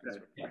 thank you.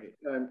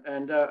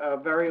 And a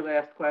very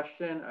last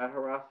question,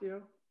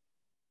 Horacio?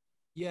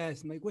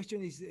 Yes, my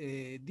question is,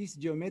 this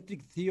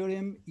geometric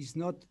theorem is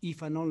not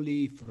if and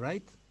only if,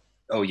 right?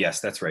 Oh,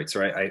 yes, that's right.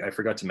 So I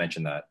forgot to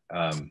mention that.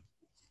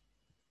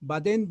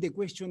 But then the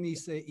question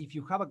is, if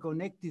you have a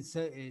connected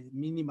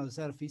minimal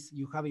surface,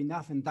 you have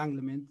enough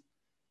entanglement.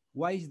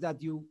 Why is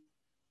that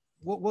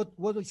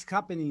what is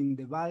happening in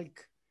the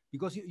bulk?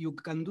 Because you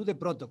can do the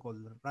protocol,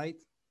 right?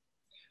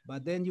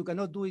 But then you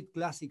cannot do it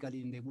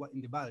classically in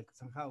the bulk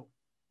somehow.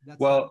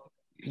 Well,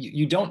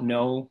 you don't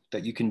know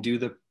that you can do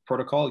the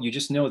protocol. You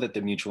just know that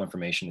the mutual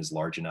information is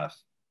large enough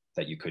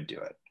that you could do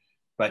it.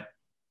 But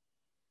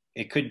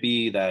it could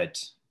be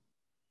that,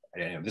 I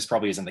don't know, this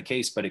probably isn't the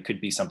case, but it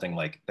could be something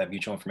like that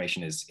mutual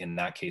information is in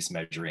that case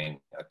measuring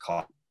a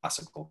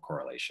classical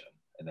correlation.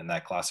 And then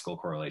that classical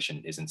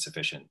correlation isn't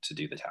sufficient to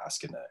do the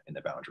task in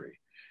the boundary.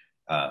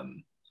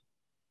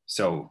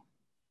 So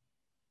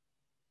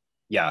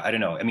yeah, I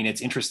don't know. I mean,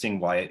 it's interesting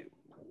why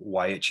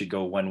it should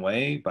go one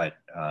way, but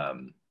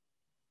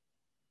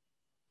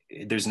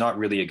there's not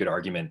really a good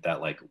argument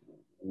that like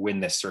when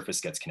this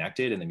surface gets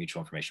connected and the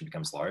mutual information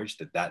becomes large,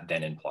 that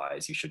then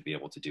implies you should be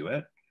able to do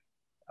it.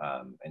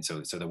 And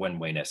so the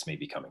one-wayness may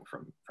be coming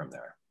from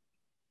there.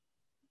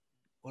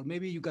 Or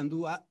maybe you can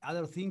do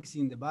other things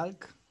in the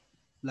bulk,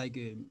 like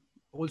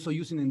also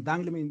using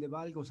entanglement in the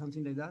bulk or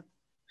something like that.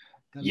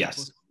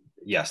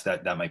 Yes,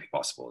 that might be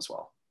possible as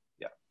well.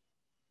 Yeah.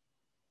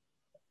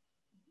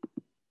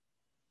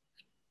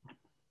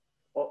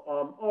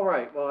 Well, all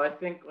right. Well, I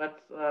think let's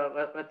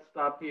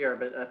stop here.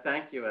 But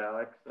thank you,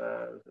 Alex.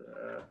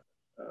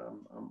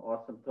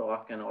 Awesome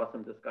talk and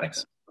awesome discussion.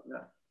 Thanks.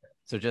 Yeah.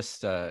 So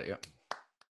just